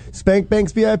 Spank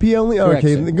Bank's VIP only? Correct,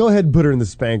 Okay, sir. then go ahead and put her in the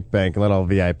Spank Bank and let all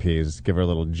VIPs give her a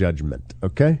little judgment,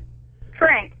 okay?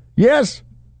 Frank, Yes?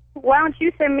 why don't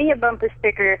you send me a bumper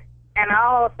sticker and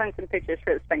I'll send some pictures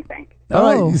for the spank bank. All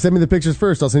Oh. right, you send me the pictures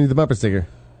first. I'll send you the bumper sticker.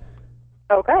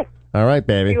 Okay. All right,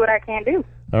 baby. See what I can do.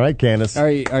 All right, Candace. Are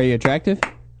you attractive?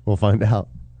 We'll find out.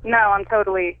 No, I'm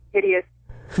totally hideous.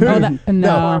 Oh, that, no.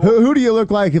 Now, who do you look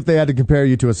like if they had to compare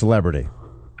you to a celebrity?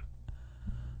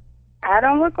 I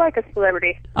don't look like a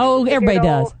celebrity. Oh, everybody Good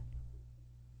old- does.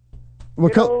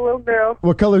 What, Good old little girl.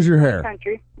 what color's your hair?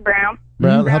 Country. Brown.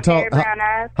 Brown. Brown How tall? hair, brown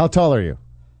eyes. How tall are you?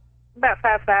 About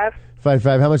 5'5",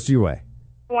 5'5". How much do you weigh?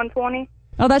 120.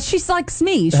 Oh, she's like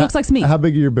me. She looks like me. How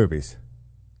big are your boobies?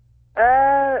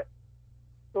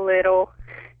 Little.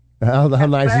 How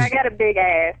nice But I is? got a big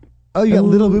ass. Oh, you got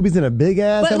little boobies and a big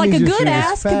ass. But That like a means your good shit is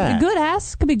ass, fat.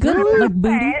 could be good like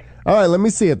booty. Fat. All right, let me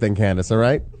see it then, Candace. All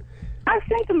right, I've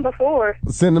seen them before.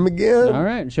 send them again. All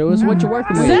right, show us what you're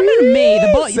working with. Send them to me.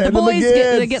 The Send them boys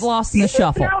again. they get lost in the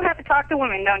shuffle. You don't have to talk to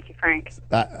women, don't you, Frank?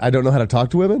 I don't know how to talk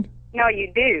to women? No,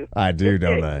 you do. I do,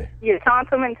 don't I? You taunt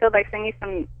them until they send you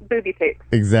some booby pics.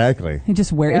 Exactly. You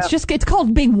just wear it's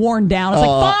called being worn down. It's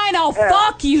like, fine, I'll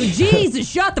fuck you. Jesus,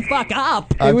 shut the fuck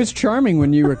up. It was charming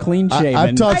when you were clean shaven.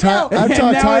 I've talked now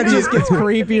Heidi. it just gets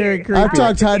creepier and creepier. I've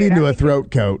talked Heidi into a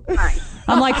throat coat.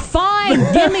 I'm like, fine,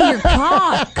 give me your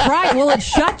cock. Cry. Will it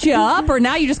shut you up, or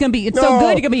now you're just gonna be? It's so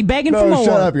good, you're gonna be begging for more.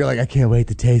 Shut up. You're like, I can't wait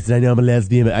to taste it. I know I'm a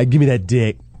lesbian, but give me that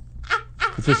dick.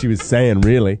 That's what she was saying,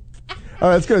 really. All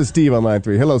right, let's go to Steve on line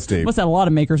 3. Hello, Steve. What's that? A lot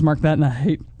of makers mark that, and I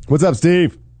hate. What's up,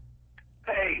 Steve?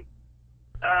 Hey,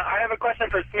 I have a question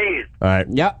for Sneeze. All right.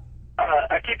 Yep.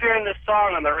 I keep hearing this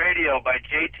song on the radio by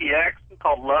JTX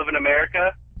called Love in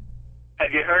America.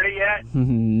 Have you heard it yet?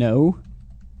 No.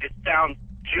 It sounds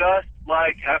just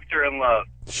like After in Love.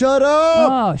 Shut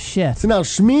up. Oh shit. So now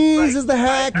Schmeez is the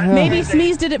hack. Maybe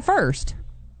Sneeze did it first.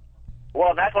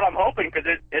 Well, that's what I'm hoping because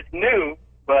it's new,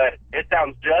 but it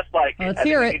sounds just like it. Let's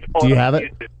hear I it. think you need to pull Do you up have on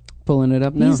it? YouTube. Pulling it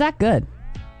up now. He's that good.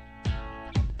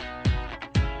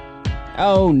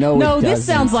 Oh, no, No, it this doesn't.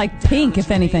 sounds like Pink, if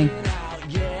anything.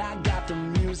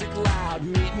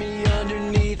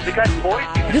 The guy's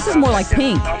voice. This is more like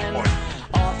Pink.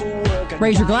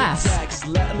 Raise your glass.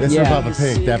 This is above a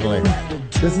Pink, definitely.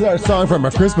 This is our song from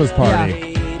our Christmas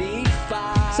party.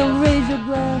 So raise your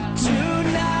glass.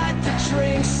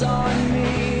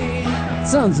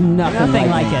 Sounds nothing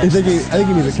like I think it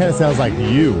means it kind of sounds like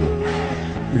you.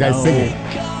 The guy singing.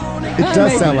 It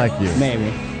does sound like you. Maybe.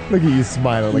 Look at you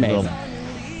smiling like a Maybe. little.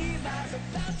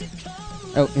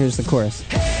 Oh, here's the chorus.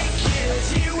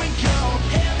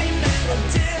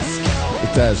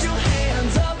 It does.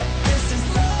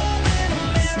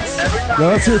 Now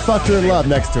let's hear Fucked Her in Love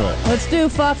next to it. Let's do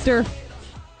Fucked Her.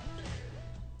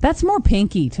 That's more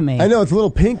Pinky to me. I know, it's a little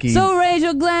pinky. So raise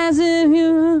your glass if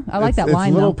you. I like that line,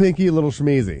 It's a little though. pinky, a little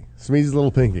schmeezy. Schmeezy's a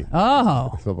little pinky. Oh.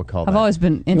 That's what we'll call I've that. always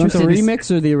been You want the interested. remix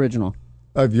or the original?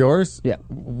 Of yours? Yeah.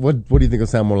 What do you think will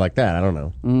sound more like that? I don't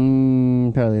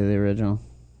know. Probably the original.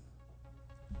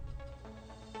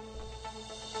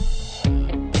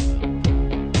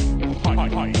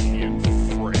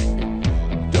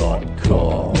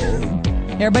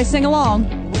 Everybody sing along.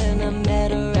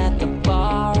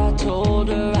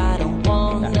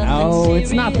 Oh,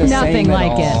 it's not the Nothing same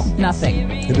like at all. it.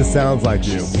 Nothing. It just sounds like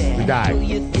you. The guy.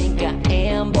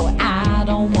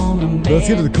 Let's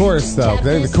get to the chorus, though, because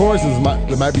I think the choruses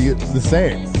might be the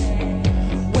same.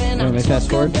 Want me to fast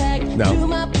forward? No.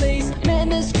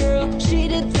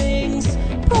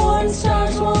 Porn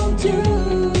stars won't do.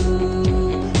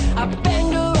 I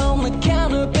banged her on the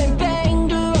counter,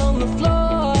 banged her on the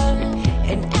floor.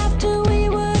 And after we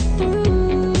were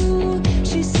through,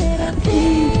 she said, I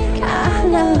think I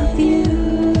love you.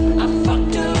 I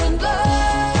fucked her in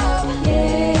love,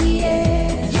 yeah,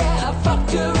 yeah. Yeah, I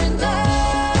fucked her in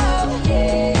love,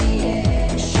 yeah,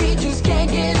 yeah. She just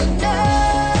can't get enough.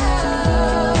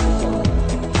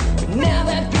 Now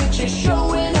that bitch is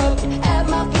showing up at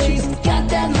my place. Got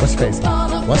that What's your face?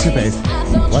 What's your face?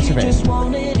 What's your face?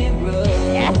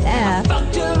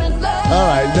 All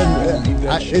right,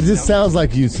 then it just sounds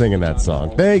like you singing that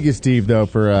song. Thank you, Steve, though,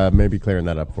 for maybe clearing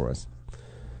that up for us.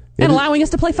 And allowing us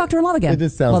to play Fucked Her in Love again. It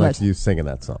just sounds Love like it. you singing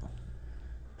that song.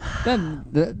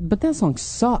 But that song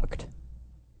sucked.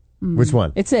 Which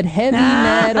one? It said heavy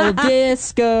metal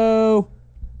disco.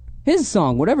 His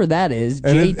song, whatever that is,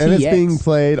 JTX. And it's being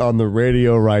played on the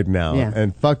radio right now. Yeah.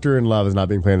 And Fucked Her in Love is not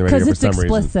being played on the radio Because for it's some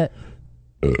reason. explicit.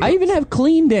 I even have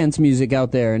clean dance music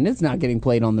out there, and it's not getting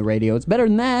played on the radio. It's better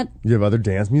than that. You have other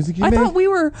dance music you I made? thought we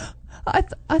were.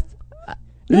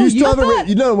 You still haven't thought-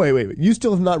 written. No, wait. You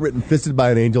still have not written "Fisted by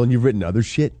an Angel," and you've written other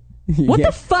shit. What Yeah.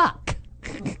 the fuck?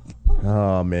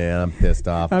 Oh man, I'm pissed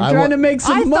off. I'm trying to make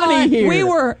some I money thought here. we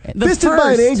were the "Fisted first.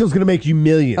 by an Angel" is going to make you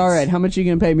millions. All right, how much are you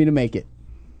going to pay me to make it?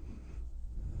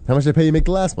 How much did I pay you to make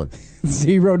the last one?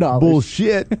 $0.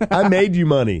 Bullshit. I made you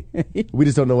money. We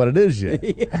just don't know what it is yet.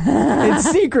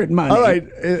 It's secret money. All right.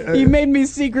 He made me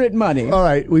secret money. All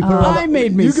right, we put it on. I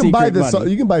made me You can buy secret this.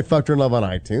 money. You can buy "Fucked Her in Love" on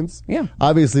iTunes. Yeah.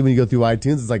 Obviously, when you go through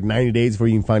iTunes, it's like 90 days before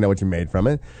you can find out what you made from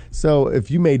it. So, if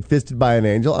you made "Fisted by an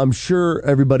Angel," I'm sure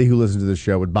everybody who listens to this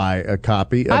show would buy a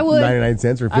copy I at would. 99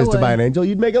 cents for I "Fisted would. by an Angel."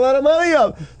 You'd make a lot of money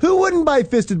up. Who wouldn't buy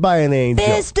 "Fisted by an Angel"?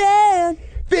 Fisted.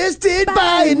 Fisted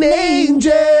by an angel.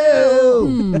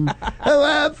 Oh,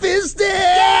 I'm fisted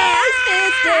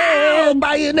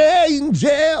by an angel.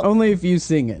 Only if you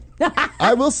sing it.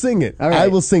 I will sing it. All right. I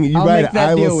will sing it. You I'll write make it. that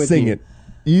I deal will with sing you. it.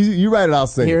 You write it. I'll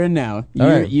sing Here it. and now. All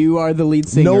right. You are the lead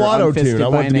singer. No on auto-tune. Fisted I by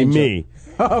want it an to be Angel. me.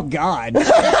 Oh, God.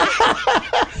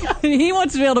 He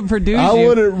wants to be able to produce I you.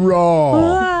 want it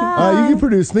raw. You can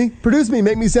produce me. Produce me.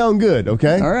 Make me sound good,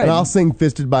 okay? All right. And I'll sing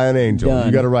Fisted by an Angel. Done.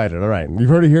 You got to write it. All right. You've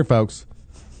heard it here, folks.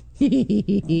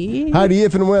 Heidi,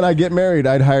 if and when I get married,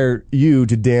 I'd hire you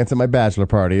to dance at my bachelor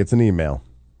party. It's an email.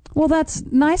 Well, that's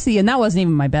nice of you, and that wasn't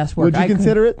even my best work. Would you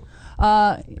consider it?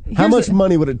 How much Here's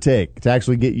money would it take to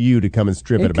actually get you to come and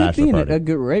strip at a It could bachelor be party? a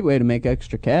great way to make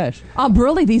extra cash.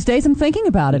 really, these days I'm thinking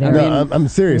about it, Aaron. No, I'm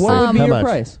serious. What would be How your much?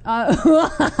 price?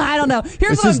 I don't know.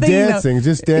 Here's It's what I'm just thinking. dancing. Though. It's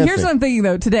just dancing. Here's what I'm thinking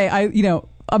though. Today,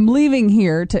 I'm leaving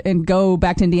here and go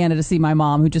back to Indiana to see my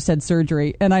mom, who just had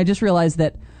surgery, and I just realized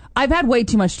that I've had way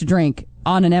too much to drink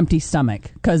on an empty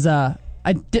stomach because I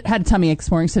had a tummy ache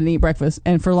this morning, so I didn't eat breakfast,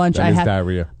 and for lunch That I is had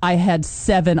diarrhea. I had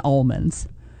 7 almonds,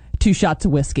 2 shots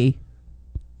of whiskey,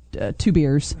 2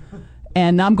 beers,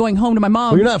 and I'm going home to my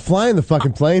mom. Well, you're not flying the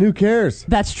fucking plane. Who cares?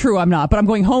 That's true, I'm not. But I'm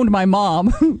going home to my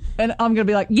mom, and I'm going to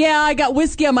be like, yeah, I got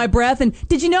whiskey on my breath. And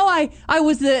did you know I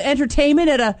was the entertainment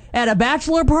at a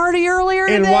bachelor party earlier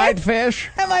In today? Whitefish?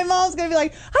 And my mom's going to be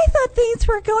like, I thought things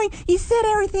were going, you said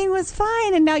everything was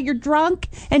fine, and now you're drunk,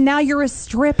 and now you're a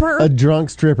stripper. A drunk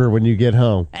stripper when you get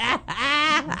home.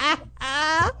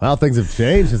 Well, things have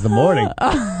changed since the morning.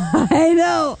 I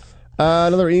know.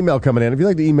 Another email coming in. If you'd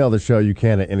like to email the show, you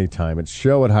can at any time. It's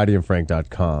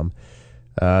show@HeidiandFrank.com.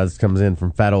 This comes in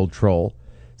from Fat Old Troll.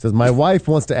 It says, my wife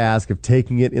wants to ask if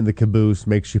taking it in the caboose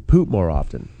makes you poop more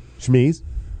often. Shmeez?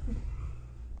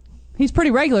 He's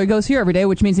pretty regular. He goes here every day,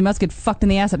 which means he must get fucked in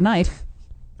the ass at night.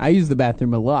 I use the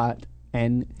bathroom a lot,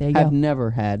 and There you I've go.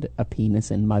 never had a penis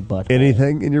in my butt.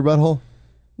 Anything in your butthole?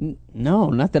 No,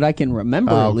 not that I can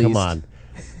remember. Oh, at least. come on.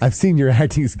 I've seen your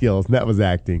acting skills, and that was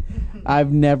acting.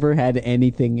 I've never had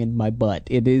anything in my butt.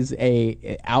 It is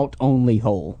a out only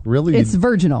hole. Really? It's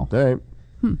virginal. All right.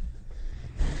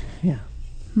 Yeah.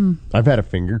 I've had a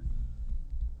finger.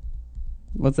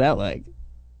 What's that like?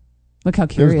 Look how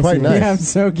curious quite he is. nice. Yeah, I'm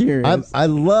so curious. I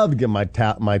love to get my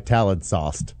talent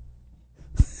sauced.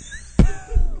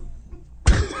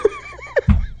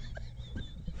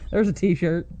 There's a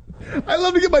T-shirt. I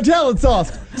love to get my talent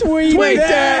sauced. Tweet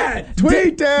that.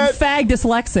 Tweet that. Fag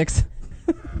dyslexics.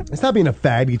 It's not being a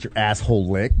fag to get your asshole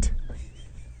licked.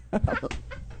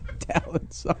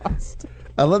 talent sauce.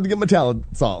 I love to get my talent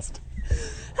sauced.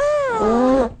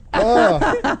 I'm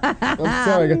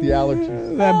sorry, I got the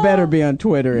allergies. That better be on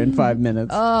Twitter in 5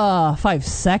 minutes. 5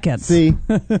 seconds. See?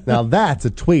 Now that's a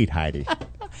tweet, Heidi.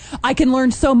 I can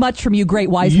learn so much from you, great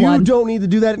wise You one. don't need to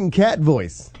do that in cat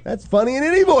voice. That's funny in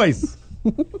any voice.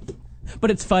 But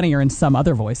it's funnier in some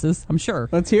other voices, I'm sure.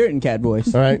 Let's hear it in cat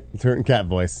voice. All right, let's hear it in cat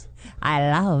voice. I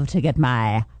love to get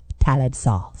my talent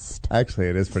sauced. Actually,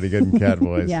 it is pretty good in cat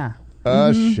voice. Yeah.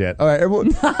 Oh, shit. All right, everyone.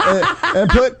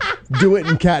 And do it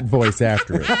in cat voice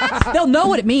after it. They'll know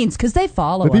what it means because they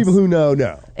follow The us. people who know,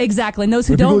 know. Exactly. And those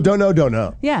who The people who don't. don't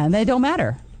know. Yeah, and they don't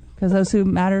matter because those who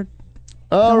matter.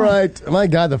 All right. My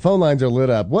God, the phone lines are lit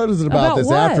up. What is it about About this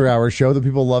what? after-hour show that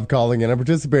people love calling in and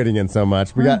participating in so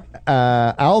much? We got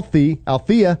Althea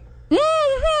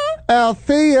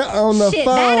on the Shit,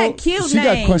 phone. that a cute She got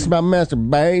a name. question about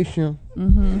masturbation.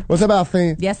 What's up,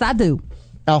 Althea? Yes, I do.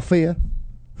 Althea?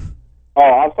 Oh,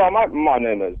 I'm sorry. My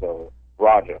name is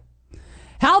Roger.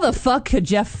 How the fuck could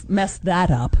Jeff mess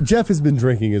that up? Jeff has been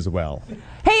drinking as well.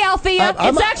 Hey, Althea, I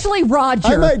it's might- actually Roger.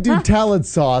 I might do talent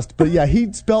sauced, but yeah,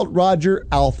 he spelled Roger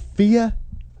Althea.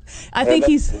 I think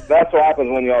he's. That's what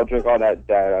happens when y'all drink all that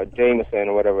Jameson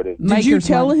or whatever it is. Did you Maker's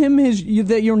tell Mark. him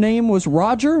that your name was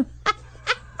Roger?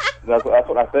 That's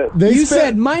what I said. You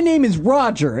said, my name is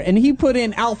Roger, and he put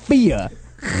in Althea.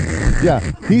 Yeah,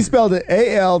 he spelled it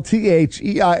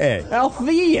Altheia.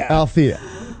 Althea. Althea.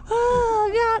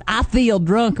 Oh God, I feel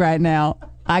drunk right now.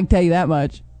 I can tell you that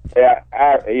much. Yeah,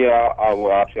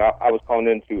 well, actually, I was calling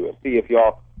in to see if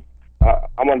y'all.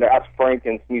 I wanted to ask Frank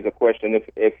and Sneeze a question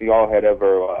if y'all had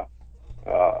ever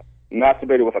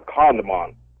masturbated with a condom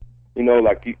on. You know,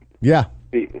 like you. Yeah.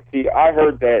 See, I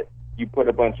heard that you put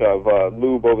a bunch of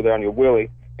lube over there on your willy,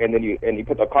 and then you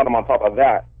put the condom on top of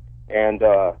that, and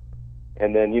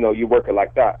then you work it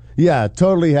like that. Yeah,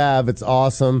 totally have. It's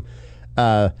awesome.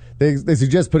 They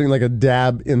suggest putting like a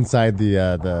dab inside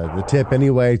the tip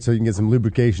anyway, so you can get some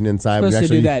lubrication inside. Supposed when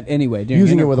to you're do actually that anyway. During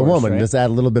using it with a intercourse, woman, right? just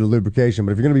add a little bit of lubrication.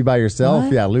 But if you're going to be by yourself,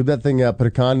 What? yeah, lube that thing up, put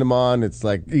a condom on. It's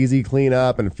like easy clean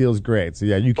up, and it feels great. So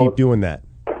yeah, you keep doing that.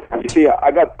 You see,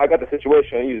 I got the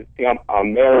situation. You see,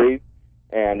 I'm married,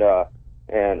 and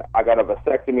I got a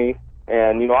vasectomy,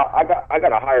 and I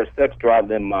got a higher sex drive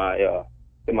than my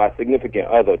significant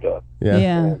other does.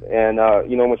 Yeah. And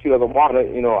when she doesn't want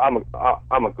it,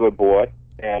 I'm a good boy,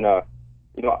 and I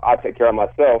take care of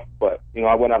myself. But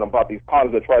I went out and bought these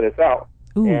condoms to try this out,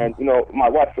 Ooh. And, my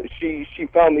wife, she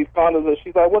found these condoms, and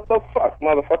she's like, what the fuck,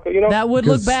 motherfucker, That would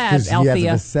look bad, 'cause he has a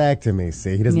Althea. vasectomy,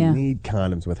 see? He doesn't Yeah. need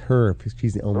condoms with her because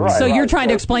she's the only Right. So you're trying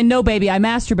to explain, no, baby, I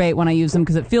masturbate when I use them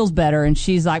because it feels better. And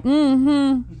she's like,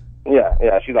 mm-hmm.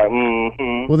 Yeah, she's like,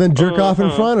 mm-hmm. Well, then jerk off in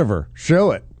front of her.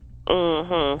 Show it.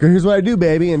 Mm-hmm. Here's what I do,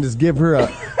 baby, and just give her a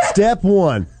step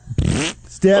 1.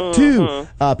 Step 2,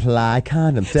 apply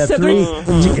condom. Step Step 3, three.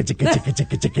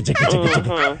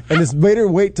 and just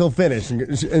wait till finish,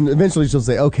 and eventually she'll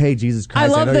say, "Okay, Jesus I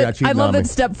Christ, I love know you're not that. cheating I love on me." that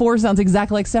step 4 sounds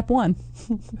exactly like step 1.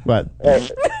 But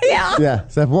Yeah. yeah,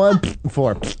 step 1,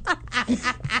 4.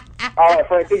 All right,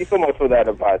 Frank, thank you so much for that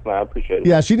advice, man. I appreciate it.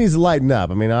 Yeah, she needs to lighten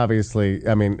up. I mean, obviously,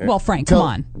 Well, Frank, come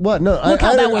on. What? No, Look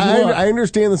how that would look. I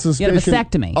understand the You had a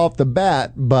suspicion vasectomy. off the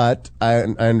bat, but I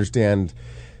understand.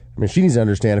 I mean, she needs to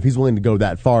understand if he's willing to go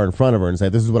that far in front of her and say,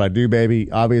 "This is what I do,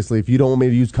 baby." Obviously, if you don't want me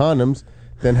to use condoms,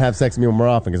 then have sex with me more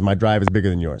often because my drive is bigger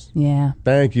than yours. Yeah.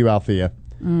 Thank you, Althea.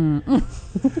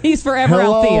 He's forever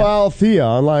Hello, Althea. Althea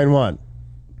on line 1.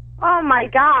 Oh my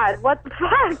God! What the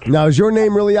fuck? Now, is your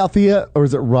name really Althea or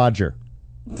is it Roger?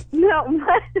 No,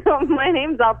 my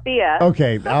name's Althea.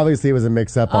 Okay, obviously it was a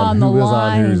mix-up on On who the was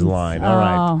on whose lines. line. All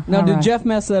right. Oh, Now, all did right. Jeff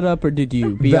mess that up, or did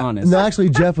you? Be honest. No, actually,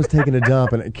 Jeff was taking a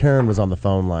dump, and Karen was on the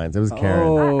phone lines. It was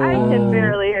Karen. I can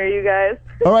barely hear you guys.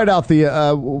 All right,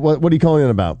 Althea, what are you calling in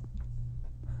about?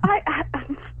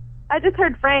 I just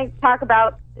heard Frank talk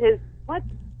about his what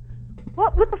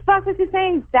the fuck was he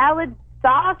saying? Salad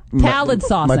sauce? Talad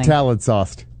saucing. My talad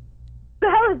sauced.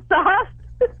 Salad sauce?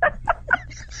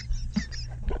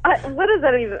 What is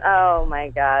that even? Oh my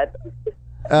God!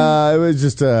 It was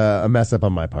just a mess up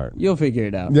on my part. You'll figure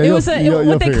it out. Yeah, It was you'll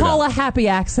what they figure it call out. a happy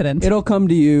accident. It'll come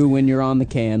to you when you're on the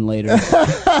can later.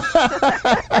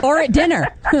 Or at dinner.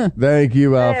 Thank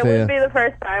you, It Althea. wouldn't be the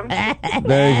first time.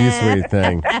 Thank you, sweet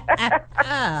thing.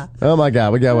 Oh my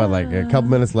God, we got like a couple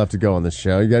minutes left to go on this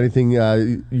show. You got anything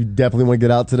you definitely want to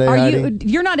get out today, Are Heidi?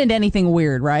 you're not into anything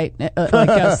weird, right?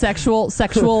 Sexual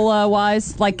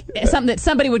wise, like something that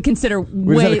somebody would consider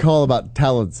We just had way. a call about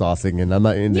talad saucing, and I'm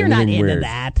not into You're not anything into weird.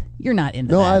 that. You're not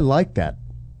into No, that. I like that.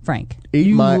 Frank. Eat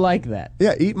You my like that?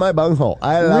 Yeah, eat my bunghole.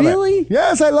 I love it. Really?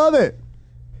 Yes, I love it.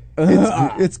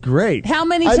 It's great. How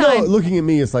many I know, times- looking at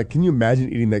me, it's like, can you imagine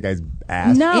eating that guy's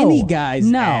ass? No. Any guy's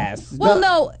no. ass. Well,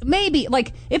 no, maybe.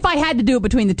 Like, if I had to do it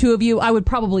between the two of you, I would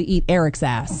probably eat Eric's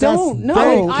ass. Don't no.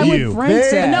 Thank I you. would Frank's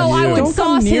Thank ass. No, I would Don't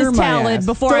come sauce near his my talad ass.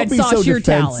 before Don't I'd be sauce so your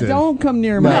defensive. talad. Don't come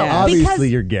near No, my ass. obviously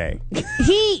because- you're gay.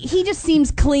 He just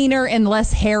seems cleaner and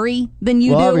less hairy than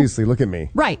you Well, do. obviously, look at me.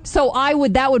 Right. So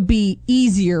that would be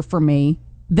easier for me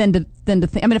than to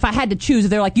think. I mean, if I had to choose,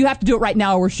 if they're like, you have to do it right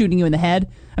now or we're shooting you in the head.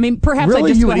 I mean, perhaps I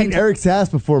Really, just you go would ahead eat and Eric's ass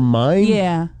before mine?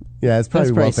 Yeah. Yeah, it's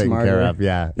probably That's well probably taken care smarter. of.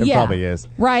 Yeah, it Yeah. probably is.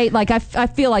 Right. Like I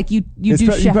feel like you It's do.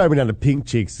 you probably down to pink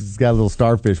cheeks. It's got a little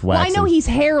starfish Well, I wax. know he's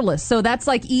hairless, so that's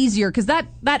like easier because that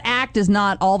act is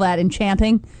not all that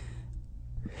enchanting.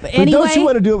 But But anyway, don't you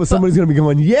want to do it with somebody's going to be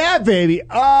going, yeah, baby,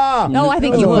 ah? No, I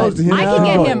think As you opposed would. to him, I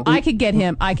could get "Oh."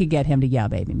 him. I could get him to yeah,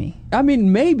 baby me. I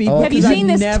mean, maybe. Oh, Have you because seen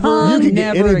I've this never, tongue? You could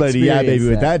get never anybody, yeah, baby, experienced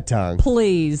with that tongue.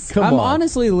 Please. Come I'm on.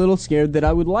 honestly a little scared that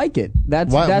I would like it.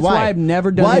 That's why I've never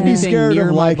done Why be anything scared near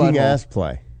of my liking butthole. ass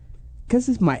play? Because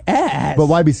it's my ass. But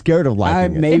why be scared of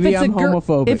liking it? Maybe If it's I'm a gir-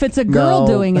 homophobic. If it's a girl No,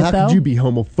 doing it, how though. could you be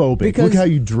homophobic? Because- Look how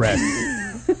you dress.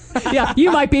 Yeah,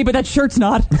 you might be, but that shirt's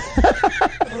not.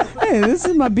 Hey, this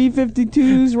is my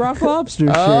B-52's Rock Lobster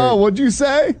shirt. Oh, what'd you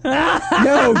say?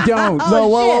 No, don't. No,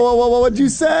 what'd you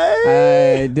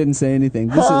say? I didn't say anything.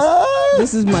 Huh?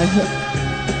 This is my.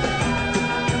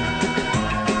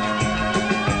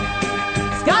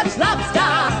 Scotch lobster.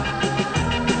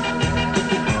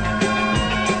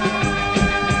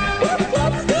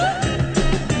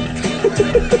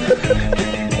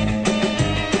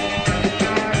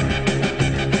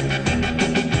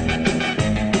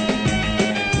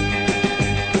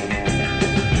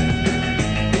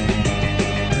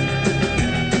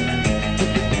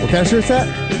 What kind of shirt's that?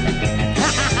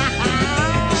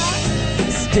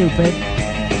 Stupid.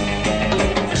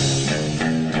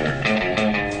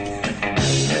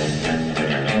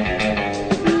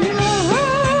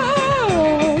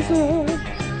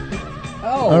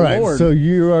 Oh, All right, Lord. so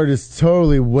you are just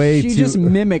totally way She too... just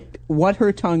mimicked what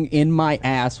her tongue in my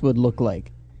ass would look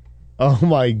like. Oh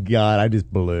my God, I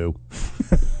just blew.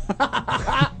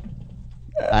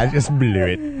 I just blew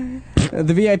it.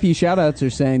 The VIP shoutouts are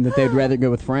saying that they'd rather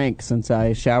go with Frank since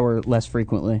I shower less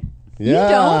frequently.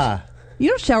 Yeah. You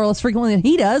don't shower less frequently than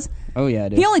he does. Oh, yeah, I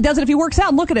do. He only does it if he works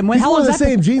out. Look at him. He's How worn long the is that?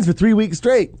 same jeans for 3 weeks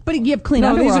straight. But you have clean No,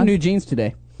 underwear these are on. new jeans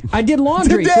today. I did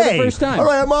laundry for the first time. All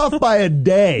right, I'm off by a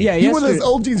day. Yeah, he wore those yesterday.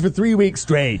 old jeans for 3 weeks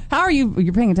straight. How are you?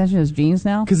 You're paying attention to his jeans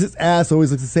now? Because his ass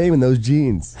always looks the same in those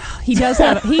jeans. He does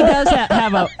have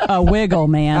a wiggle,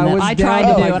 man. that I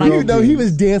tried to do, and He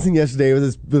was dancing yesterday with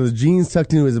his jeans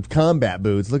tucked into his combat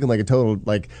boots, looking like a total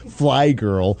fly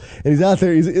girl. And he's out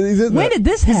there. He's in when did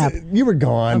this happen? You were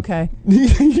gone. Okay.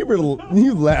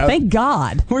 You left. Thank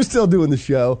God. We're still doing the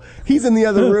show. He's in the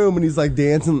other room and he's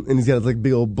dancing, and he's got his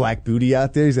big old black booty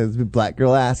out there. He's got this big black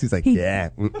girl ass. He's like, yeah.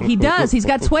 He does. He's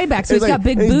got sway back, so he's got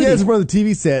big and booty. He's dancing in front of the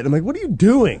TV set. I'm like, what are you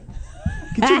doing?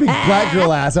 Get your big black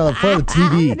girl ass out in front of the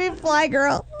TV. Big fly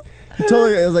girl. He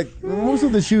told her, I was like, what's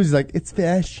with the shoes? He's like, it's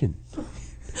fashion.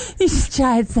 You should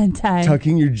try it sometime.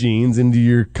 Tucking your jeans into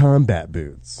your combat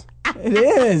boots. It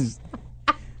is.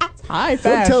 It's high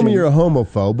fashion. Don't tell me you're a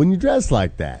homophobe when you dress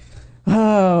like that.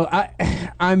 Oh,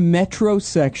 I'm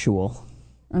metrosexual.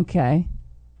 Okay.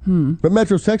 But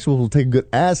metrosexuals will take a good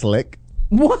ass lick.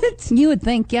 What? You would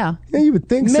think, yeah. Yeah, you would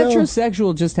think so.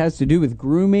 Metrosexual just has to do with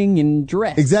grooming and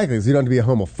dress. Exactly. So you don't have to be a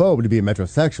homophobe to be a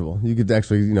metrosexual. You could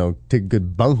actually, take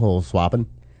good bunghole swapping.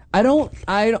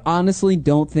 I honestly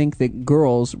don't think that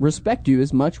girls respect you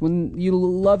as much when you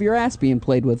love your ass being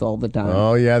played with all the time.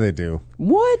 Oh, yeah, they do.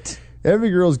 What?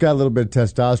 Every girl's got a little bit of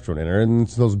testosterone in her, and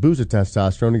so those boosts of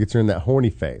testosterone gets her in that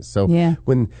horny phase. So yeah.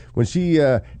 when she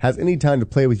has any time to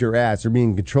play with your ass or be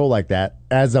in control like that,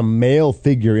 as a male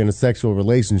figure in a sexual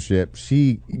relationship,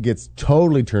 she gets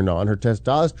totally turned on. Her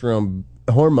testosterone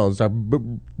hormones are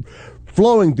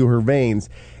flowing through her veins,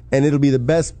 and it'll be the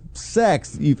best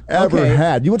sex you've ever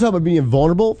had. You want to talk about being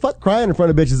vulnerable? Fuck crying in front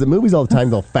of bitches at movies all the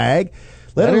time, they'll fag.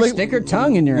 Let her stick her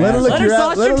tongue in your ass. Let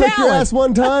her lick your ass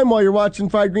one time while you're watching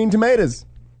Fried Green Tomatoes.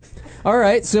 All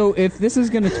right, so if this is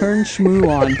going to turn Shmoo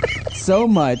on so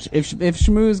much, if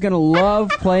Shmoo is going to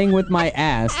love playing with my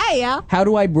ass, how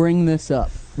do I bring this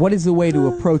up? What is the way to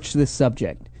approach this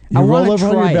subject? You roll over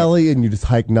on your belly and you just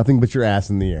hike nothing but your ass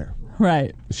in the air.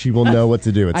 Right. She will know what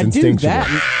to do. It's I instinctual. do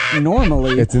that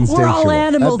normally. It's instinctual. We're all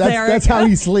animals, Derek. That's how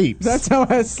he sleeps. That's how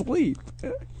I sleep.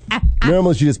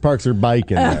 Normally, she just parks her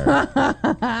bike in there.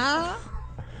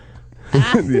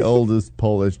 The oldest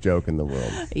Polish joke in the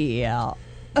world. Yeah.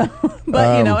 But,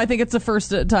 I think it's the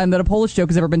first time that a Polish joke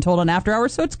has ever been told on After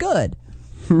Hours, so it's good.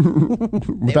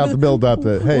 Without the build-up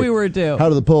that, hey, we were due. How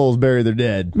do the Poles bury their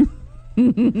dead?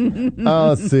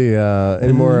 Let's see.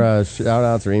 Any more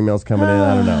shout-outs or emails coming in?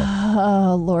 I don't know.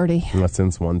 Oh, Lordy.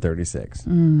 Since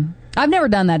 1:36. I've never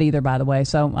done that either, by the way,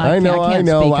 so I can't I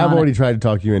know. speak I've on already it. tried to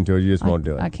talk you into it. You just won't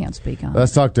do it. I can't speak on it.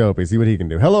 Let's talk to Opie. See what he can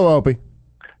do. Hello, Opie.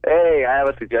 Hey, I have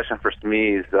a suggestion for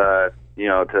Smeeze,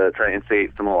 to try and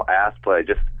instate some little ass play.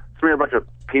 Just smear a bunch of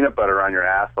peanut butter on your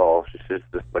asshole. Just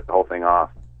lick the whole thing off.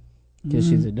 Because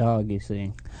she's a dog, you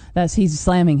see. He's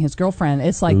slamming his girlfriend.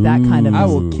 It's like that kind of... I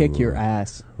will kick your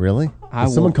ass. Really?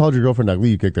 If someone called your girlfriend ugly,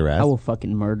 you kick their ass? I will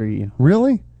fucking murder you.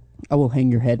 Really? I will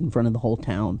hang your head in front of the whole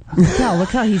town. Look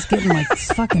how he's getting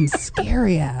this fucking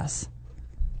scary ass.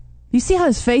 You see how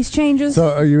his face changes?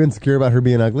 So are you insecure about her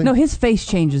being ugly? No, his face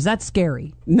changes. That's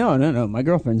scary. No. My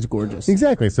girlfriend's gorgeous.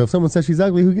 Exactly. So if someone says she's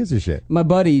ugly, who gives a shit? My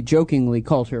buddy jokingly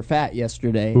called her fat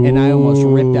yesterday, and I almost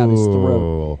ripped out his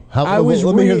throat.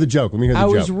 Let me hear the joke. I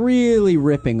was really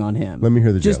ripping on him. Let me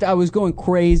hear the joke. I was going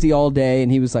crazy all day,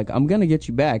 and he was like, I'm going to get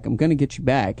you back. I'm going to get you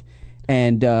back.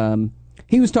 And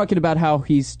he was talking about how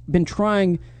he's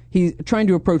trying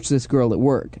to approach this girl at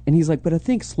work. And he's like, but I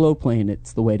think slow playing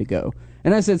it's the way to go.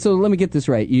 And I said, so let me get this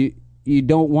right. You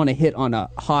don't want to hit on a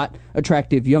hot,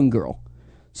 attractive young girl.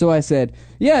 So I said,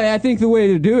 yeah, I think the way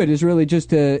to do it is really just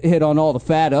to hit on all the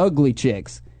fat, ugly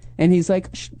chicks. And he's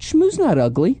like, Shmoo's not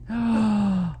ugly.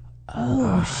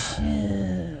 Oh,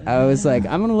 shit. I was like,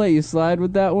 I'm going to let you slide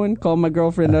with that one. Call my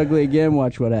girlfriend ugly again.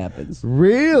 Watch what happens.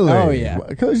 Really? Oh, yeah.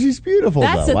 Because she's beautiful,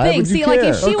 That's though. the Why thing. would you See, care?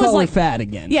 if she Or call was her fat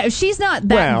again. Yeah, if she's not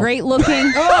that great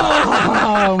looking.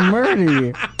 Oh,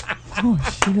 murder. Oh,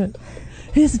 shit.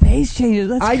 His face changes.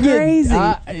 That's crazy.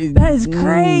 That is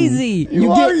crazy. You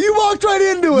walked right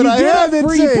into it. I had to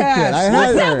take it.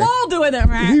 What's that wall doing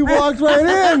there? He walked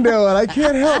right into it. I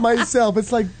can't help myself.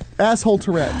 It's like asshole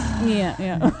Tourette's.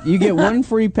 Yeah. You get one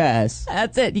free pass.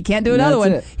 That's it. You can't do another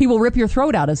one. It. He will rip your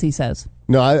throat out, as he says.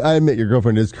 No, I admit your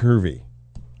girlfriend is curvy.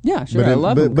 Yeah, sure. I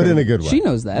love him. But in a good way. She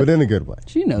knows that. But in a good way.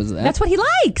 She knows that. That's what he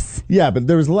likes. Yeah, but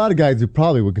there's a lot of guys who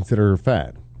probably would consider her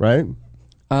fat, right?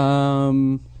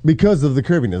 Because of the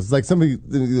curviness. It's like somebody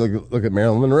look at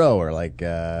Marilyn Monroe or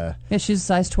Yeah, she's a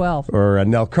size 12. or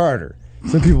Nell Carter.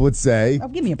 Some people would say Oh,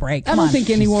 give me a break. I don't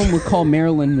think anyone would call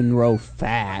Marilyn Monroe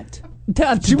fat.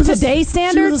 Today's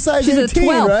standards? she was a size she's 18, a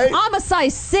 12. right? I'm a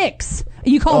size 6.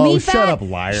 You call me fat? shut up,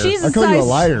 liar. She's I a call you a size-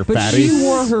 liar, But fatty. she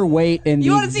wore her weight in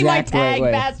You the want to see my exact right tag,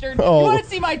 way. bastard? Oh. You want to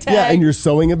see my tag? Yeah, and your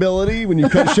sewing ability when you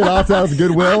cut shit off that with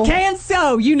Goodwill. I can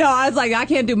sew. You know, I was like, I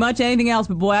can't do much anything else,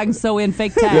 but boy, I can sew in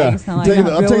fake Yeah. tags. I'm I'm taking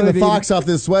the ability. fox off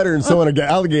this sweater and sewing an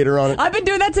alligator on it. I've been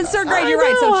doing that since third grade. I You're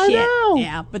right. know, I So shit. know.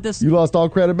 Yeah, but this You lost all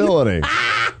credibility.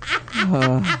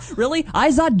 really,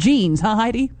 Izod jeans, huh,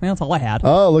 Heidi? Well, that's all I had.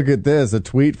 Oh, look at this. A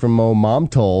tweet from Mo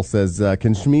Momtol says,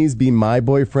 can Shmeez be my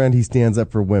boyfriend? He stands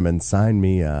up for women. Sign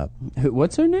me up.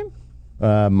 What's her name?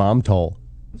 Momtol.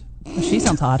 She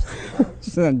sounds hot.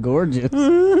 She sounds gorgeous.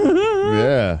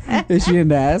 Yeah. Is she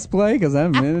into ass play? Because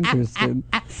I'm interested.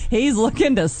 He's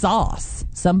looking to sauce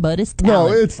somebody's No,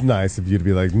 talent. it's nice of you to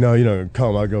be like, no, you don't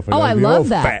call my girlfriend. Oh, I ugly. love Oh,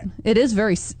 that. fat. It is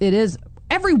very. It is.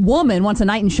 Every woman wants a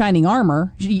knight in shining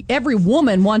armor. Every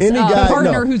woman wants Any a guy-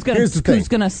 partner no, who's here's the thing.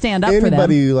 gonna stand up for them.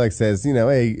 Anybody who like says, you know,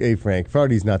 hey Frank,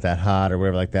 Farty's not that hot or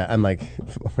whatever like that. I'm like,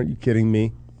 are you kidding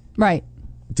me? Right.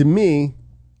 To me,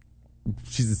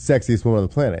 she's the sexiest woman on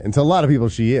the planet. And to a lot of people,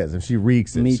 she is, and she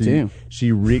reeks it. Me She- too.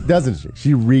 She doesn't she?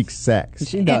 She reeks sex.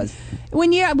 She does.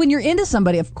 When you're into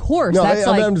somebody, of course, No, that's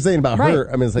I'm just saying about right.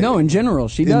 her. I mean, it's like No, in general,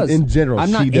 she does. In general,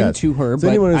 I'm not she does. into her, So but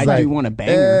anyone who's I like, do want to bang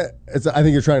her. I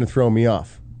think you're trying to throw me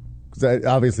off. Because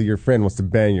obviously your friend wants to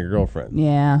bang your girlfriend.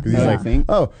 Yeah. Because he's Yeah. like, I think.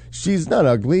 oh, she's not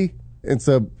ugly. And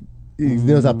so he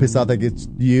knows how pissed off that gets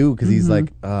you because he's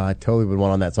like, I totally would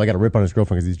want on that. So I got to rip on his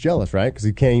girlfriend because he's jealous, right? Because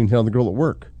he can't even tell the girl at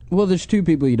work. Well, there's two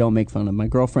people you don't make fun of: my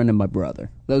girlfriend and my brother.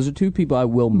 Those are two people I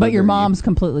will. But your murder mom's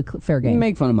completely fair you. game.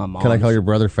 Make fun of my mom. Can I call your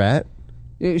brother fat?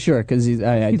 Sure, because he's He's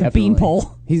a definitely-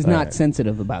 beanpole. He's not right.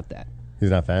 sensitive about that. He's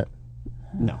not fat.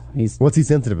 No, he's What's he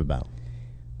sensitive about?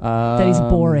 that he's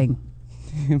boring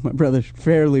my brother's a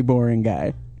fairly boring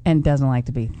guy. and doesn't like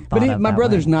to be. But thought of my that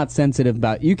brother's way. not sensitive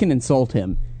about. You can insult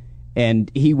him,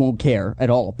 and he won't care at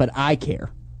all. But I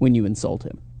care when you insult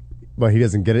him. Well, he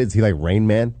doesn't get it. Is he like Rain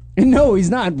Man? No, he's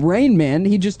not Rain Man.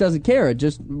 He just doesn't care. It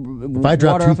just If I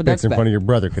drop toothpicks in front of your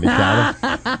brother, could he doubt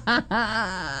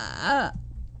him?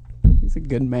 He's a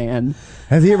good man.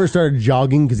 Has he ever started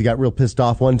jogging because he got real pissed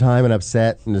off one time and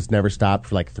upset and just never stopped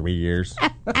for like 3 years?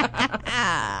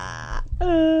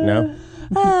 No?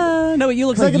 No, you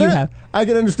look like you have. I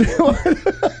can understand why.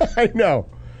 I know.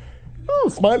 Oh,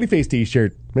 smiley face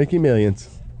T-shirt, making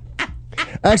millions.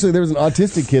 Actually, there was an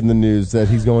autistic kid in the news that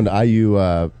he's going to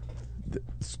IU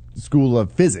School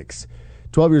of Physics.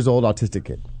 12 years old, autistic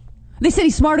kid. They said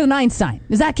he's smarter than Einstein.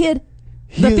 Is that kid?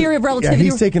 The theory of relativity. Yeah,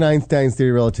 he's taking Einstein's theory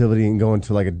of relativity and going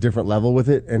to like a different level with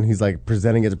it, and he's like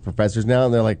presenting it to professors now.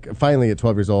 And they're like, finally, at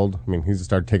 12 years old, I mean, he's just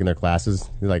started taking their classes.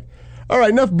 He's like, all right,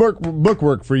 enough book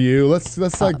work for you. Let's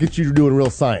like get you doing real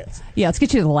science. Yeah, let's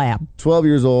get you to the lab. 12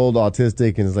 years old,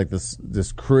 autistic, and is like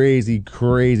this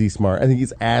crazy smart. I think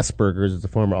he's Asperger's. It's a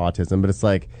form of autism, but it's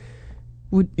like,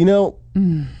 you know,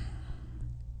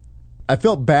 I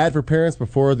felt bad for parents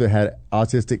before that had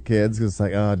autistic kids because it's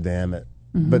like, oh, damn it.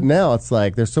 But now it's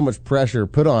like there's so much pressure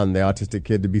put on the autistic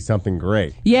kid to be something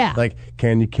great. Yeah. Like,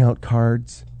 can you count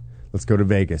cards? Let's go to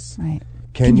Vegas. Right.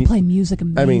 Can you play music I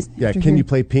mean, amazing yeah. after Can you hearing-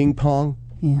 play ping pong?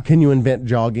 Yeah. Can you invent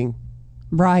jogging?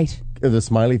 Right. The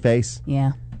smiley face.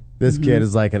 Yeah. This kid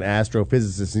is like an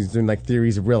astrophysicist. He's doing like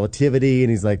theories of relativity,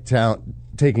 and he's like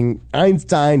taking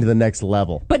Einstein to the next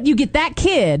level. But you get that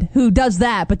kid who does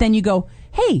that, but then you go,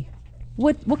 hey,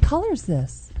 what color is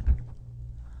this?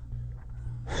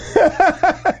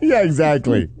 Yeah,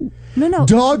 exactly. No.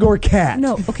 Dog or cat?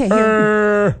 No, okay,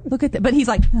 here. Look at that. But he's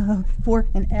like, 4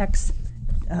 and X,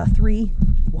 3.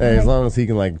 Hey, as long as he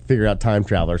can like figure out time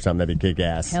travel or something, that'd be kick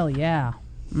ass. Hell yeah.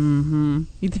 Mm-hmm.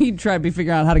 He'd try to be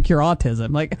figuring out how to cure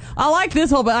autism. Like, I like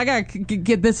this whole, but I gotta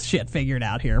get this shit figured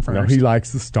out here first. No, he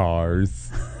likes the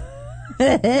stars.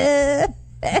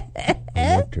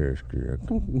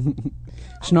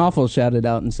 Schnoffel shouted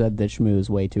out and said that Shmoo is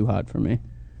way too hot for me.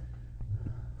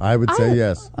 I would say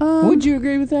yes. Would you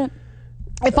agree with that?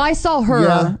 If I saw her,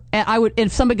 Yeah. and I would.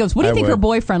 If somebody goes, "What do you I think would. her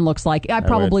boyfriend looks like?" I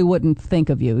probably wouldn't think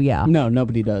of you. Yeah, No,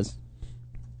 nobody does.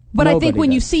 but I think nobody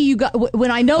when you does. see you got when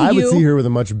I know I you, would see her with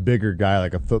a much bigger guy,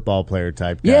 like a football player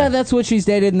type guy. Yeah, that's what she's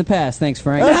dated in the past. Thanks,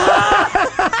 Frank.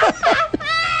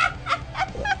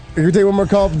 You're gonna take one more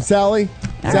call from Sally.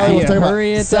 Sally right. wants to talk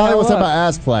Hurry about it Sally the wants to talk hell about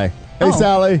ass play. Hey, Oh.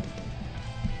 Sally.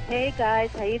 Hey guys,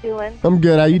 how you doing? I'm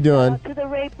good. How you doing? To the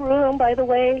rape room, by the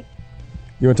way.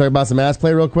 You want to talk about some ass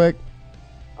play real quick?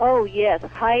 Oh yes,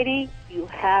 Heidi, you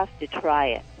have to try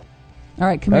it. all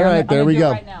right, come All here. right, I'm there gonna we do it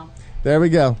go. Right now. There we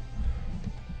go.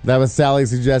 That was Sally's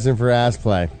suggestion for ass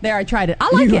play. There, I tried it. I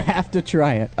like you it. have to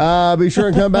try it. Be sure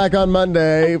and come back on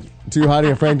Monday to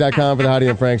HeidiandFrank.com for the Heidi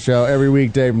and Frank Show every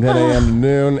weekday from 10 a.m. to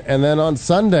noon. And then on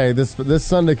Sunday, this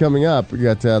Sunday coming up, we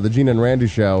got the Gina and Randy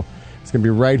Show It's going to be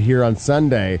right here on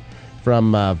Sunday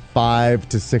from 5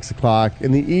 to 6 o'clock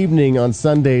in the evening on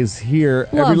Sundays here.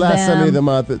 Love every last them. Sunday of the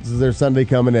month. It's their Sunday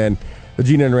coming in. The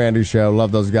Gina and Randy Show.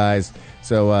 Love those guys.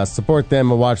 So support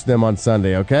them and watch them on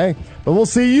Sunday, okay? But we'll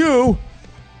see you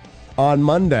on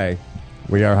Monday.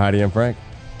 We are Heidi and Frank.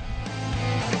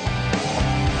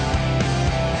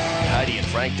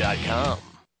 HeidiandFrank.com.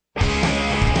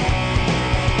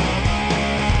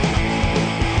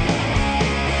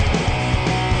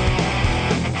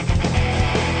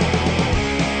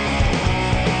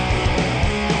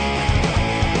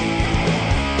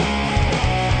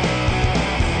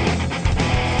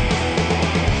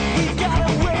 We've got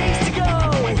a ways to go.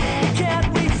 Can't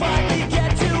we finally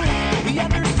get to the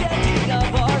understanding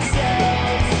of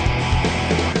ourselves?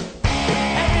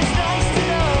 And it's nice to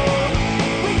know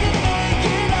we can make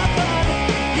it happen,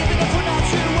 even if we're not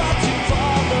sure what to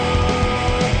follow.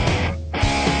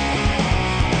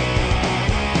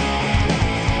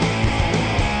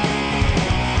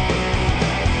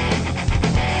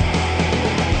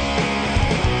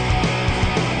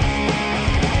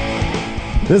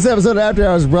 This episode of After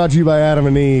Hours is brought to you by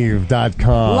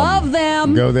AdamandEve.com. Love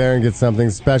them. Go there and get something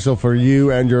special for you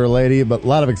and your lady, but a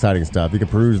lot of exciting stuff. You can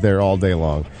peruse there all day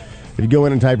long. If you go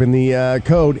in and type in the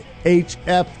code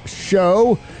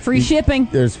HFSHOW, Free shipping.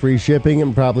 there's free shipping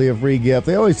and probably a free gift.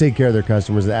 They always take care of their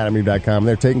customers at AdamandEve.com.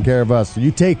 They're taking care of us. So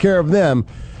you take care of them.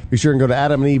 Be sure and go to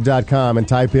AdamandEve.com and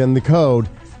type in the code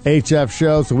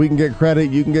HFSHOW so we can get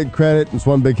credit, you can get credit. It's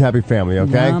one big happy family,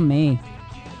 okay? Me.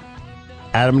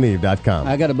 AdamandEve.com.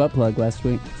 I got a butt plug last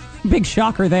week. Big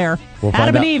shocker there. We'll find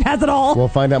Adam and out. Eve has it all. We'll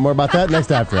find out more about that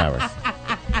next After Hours.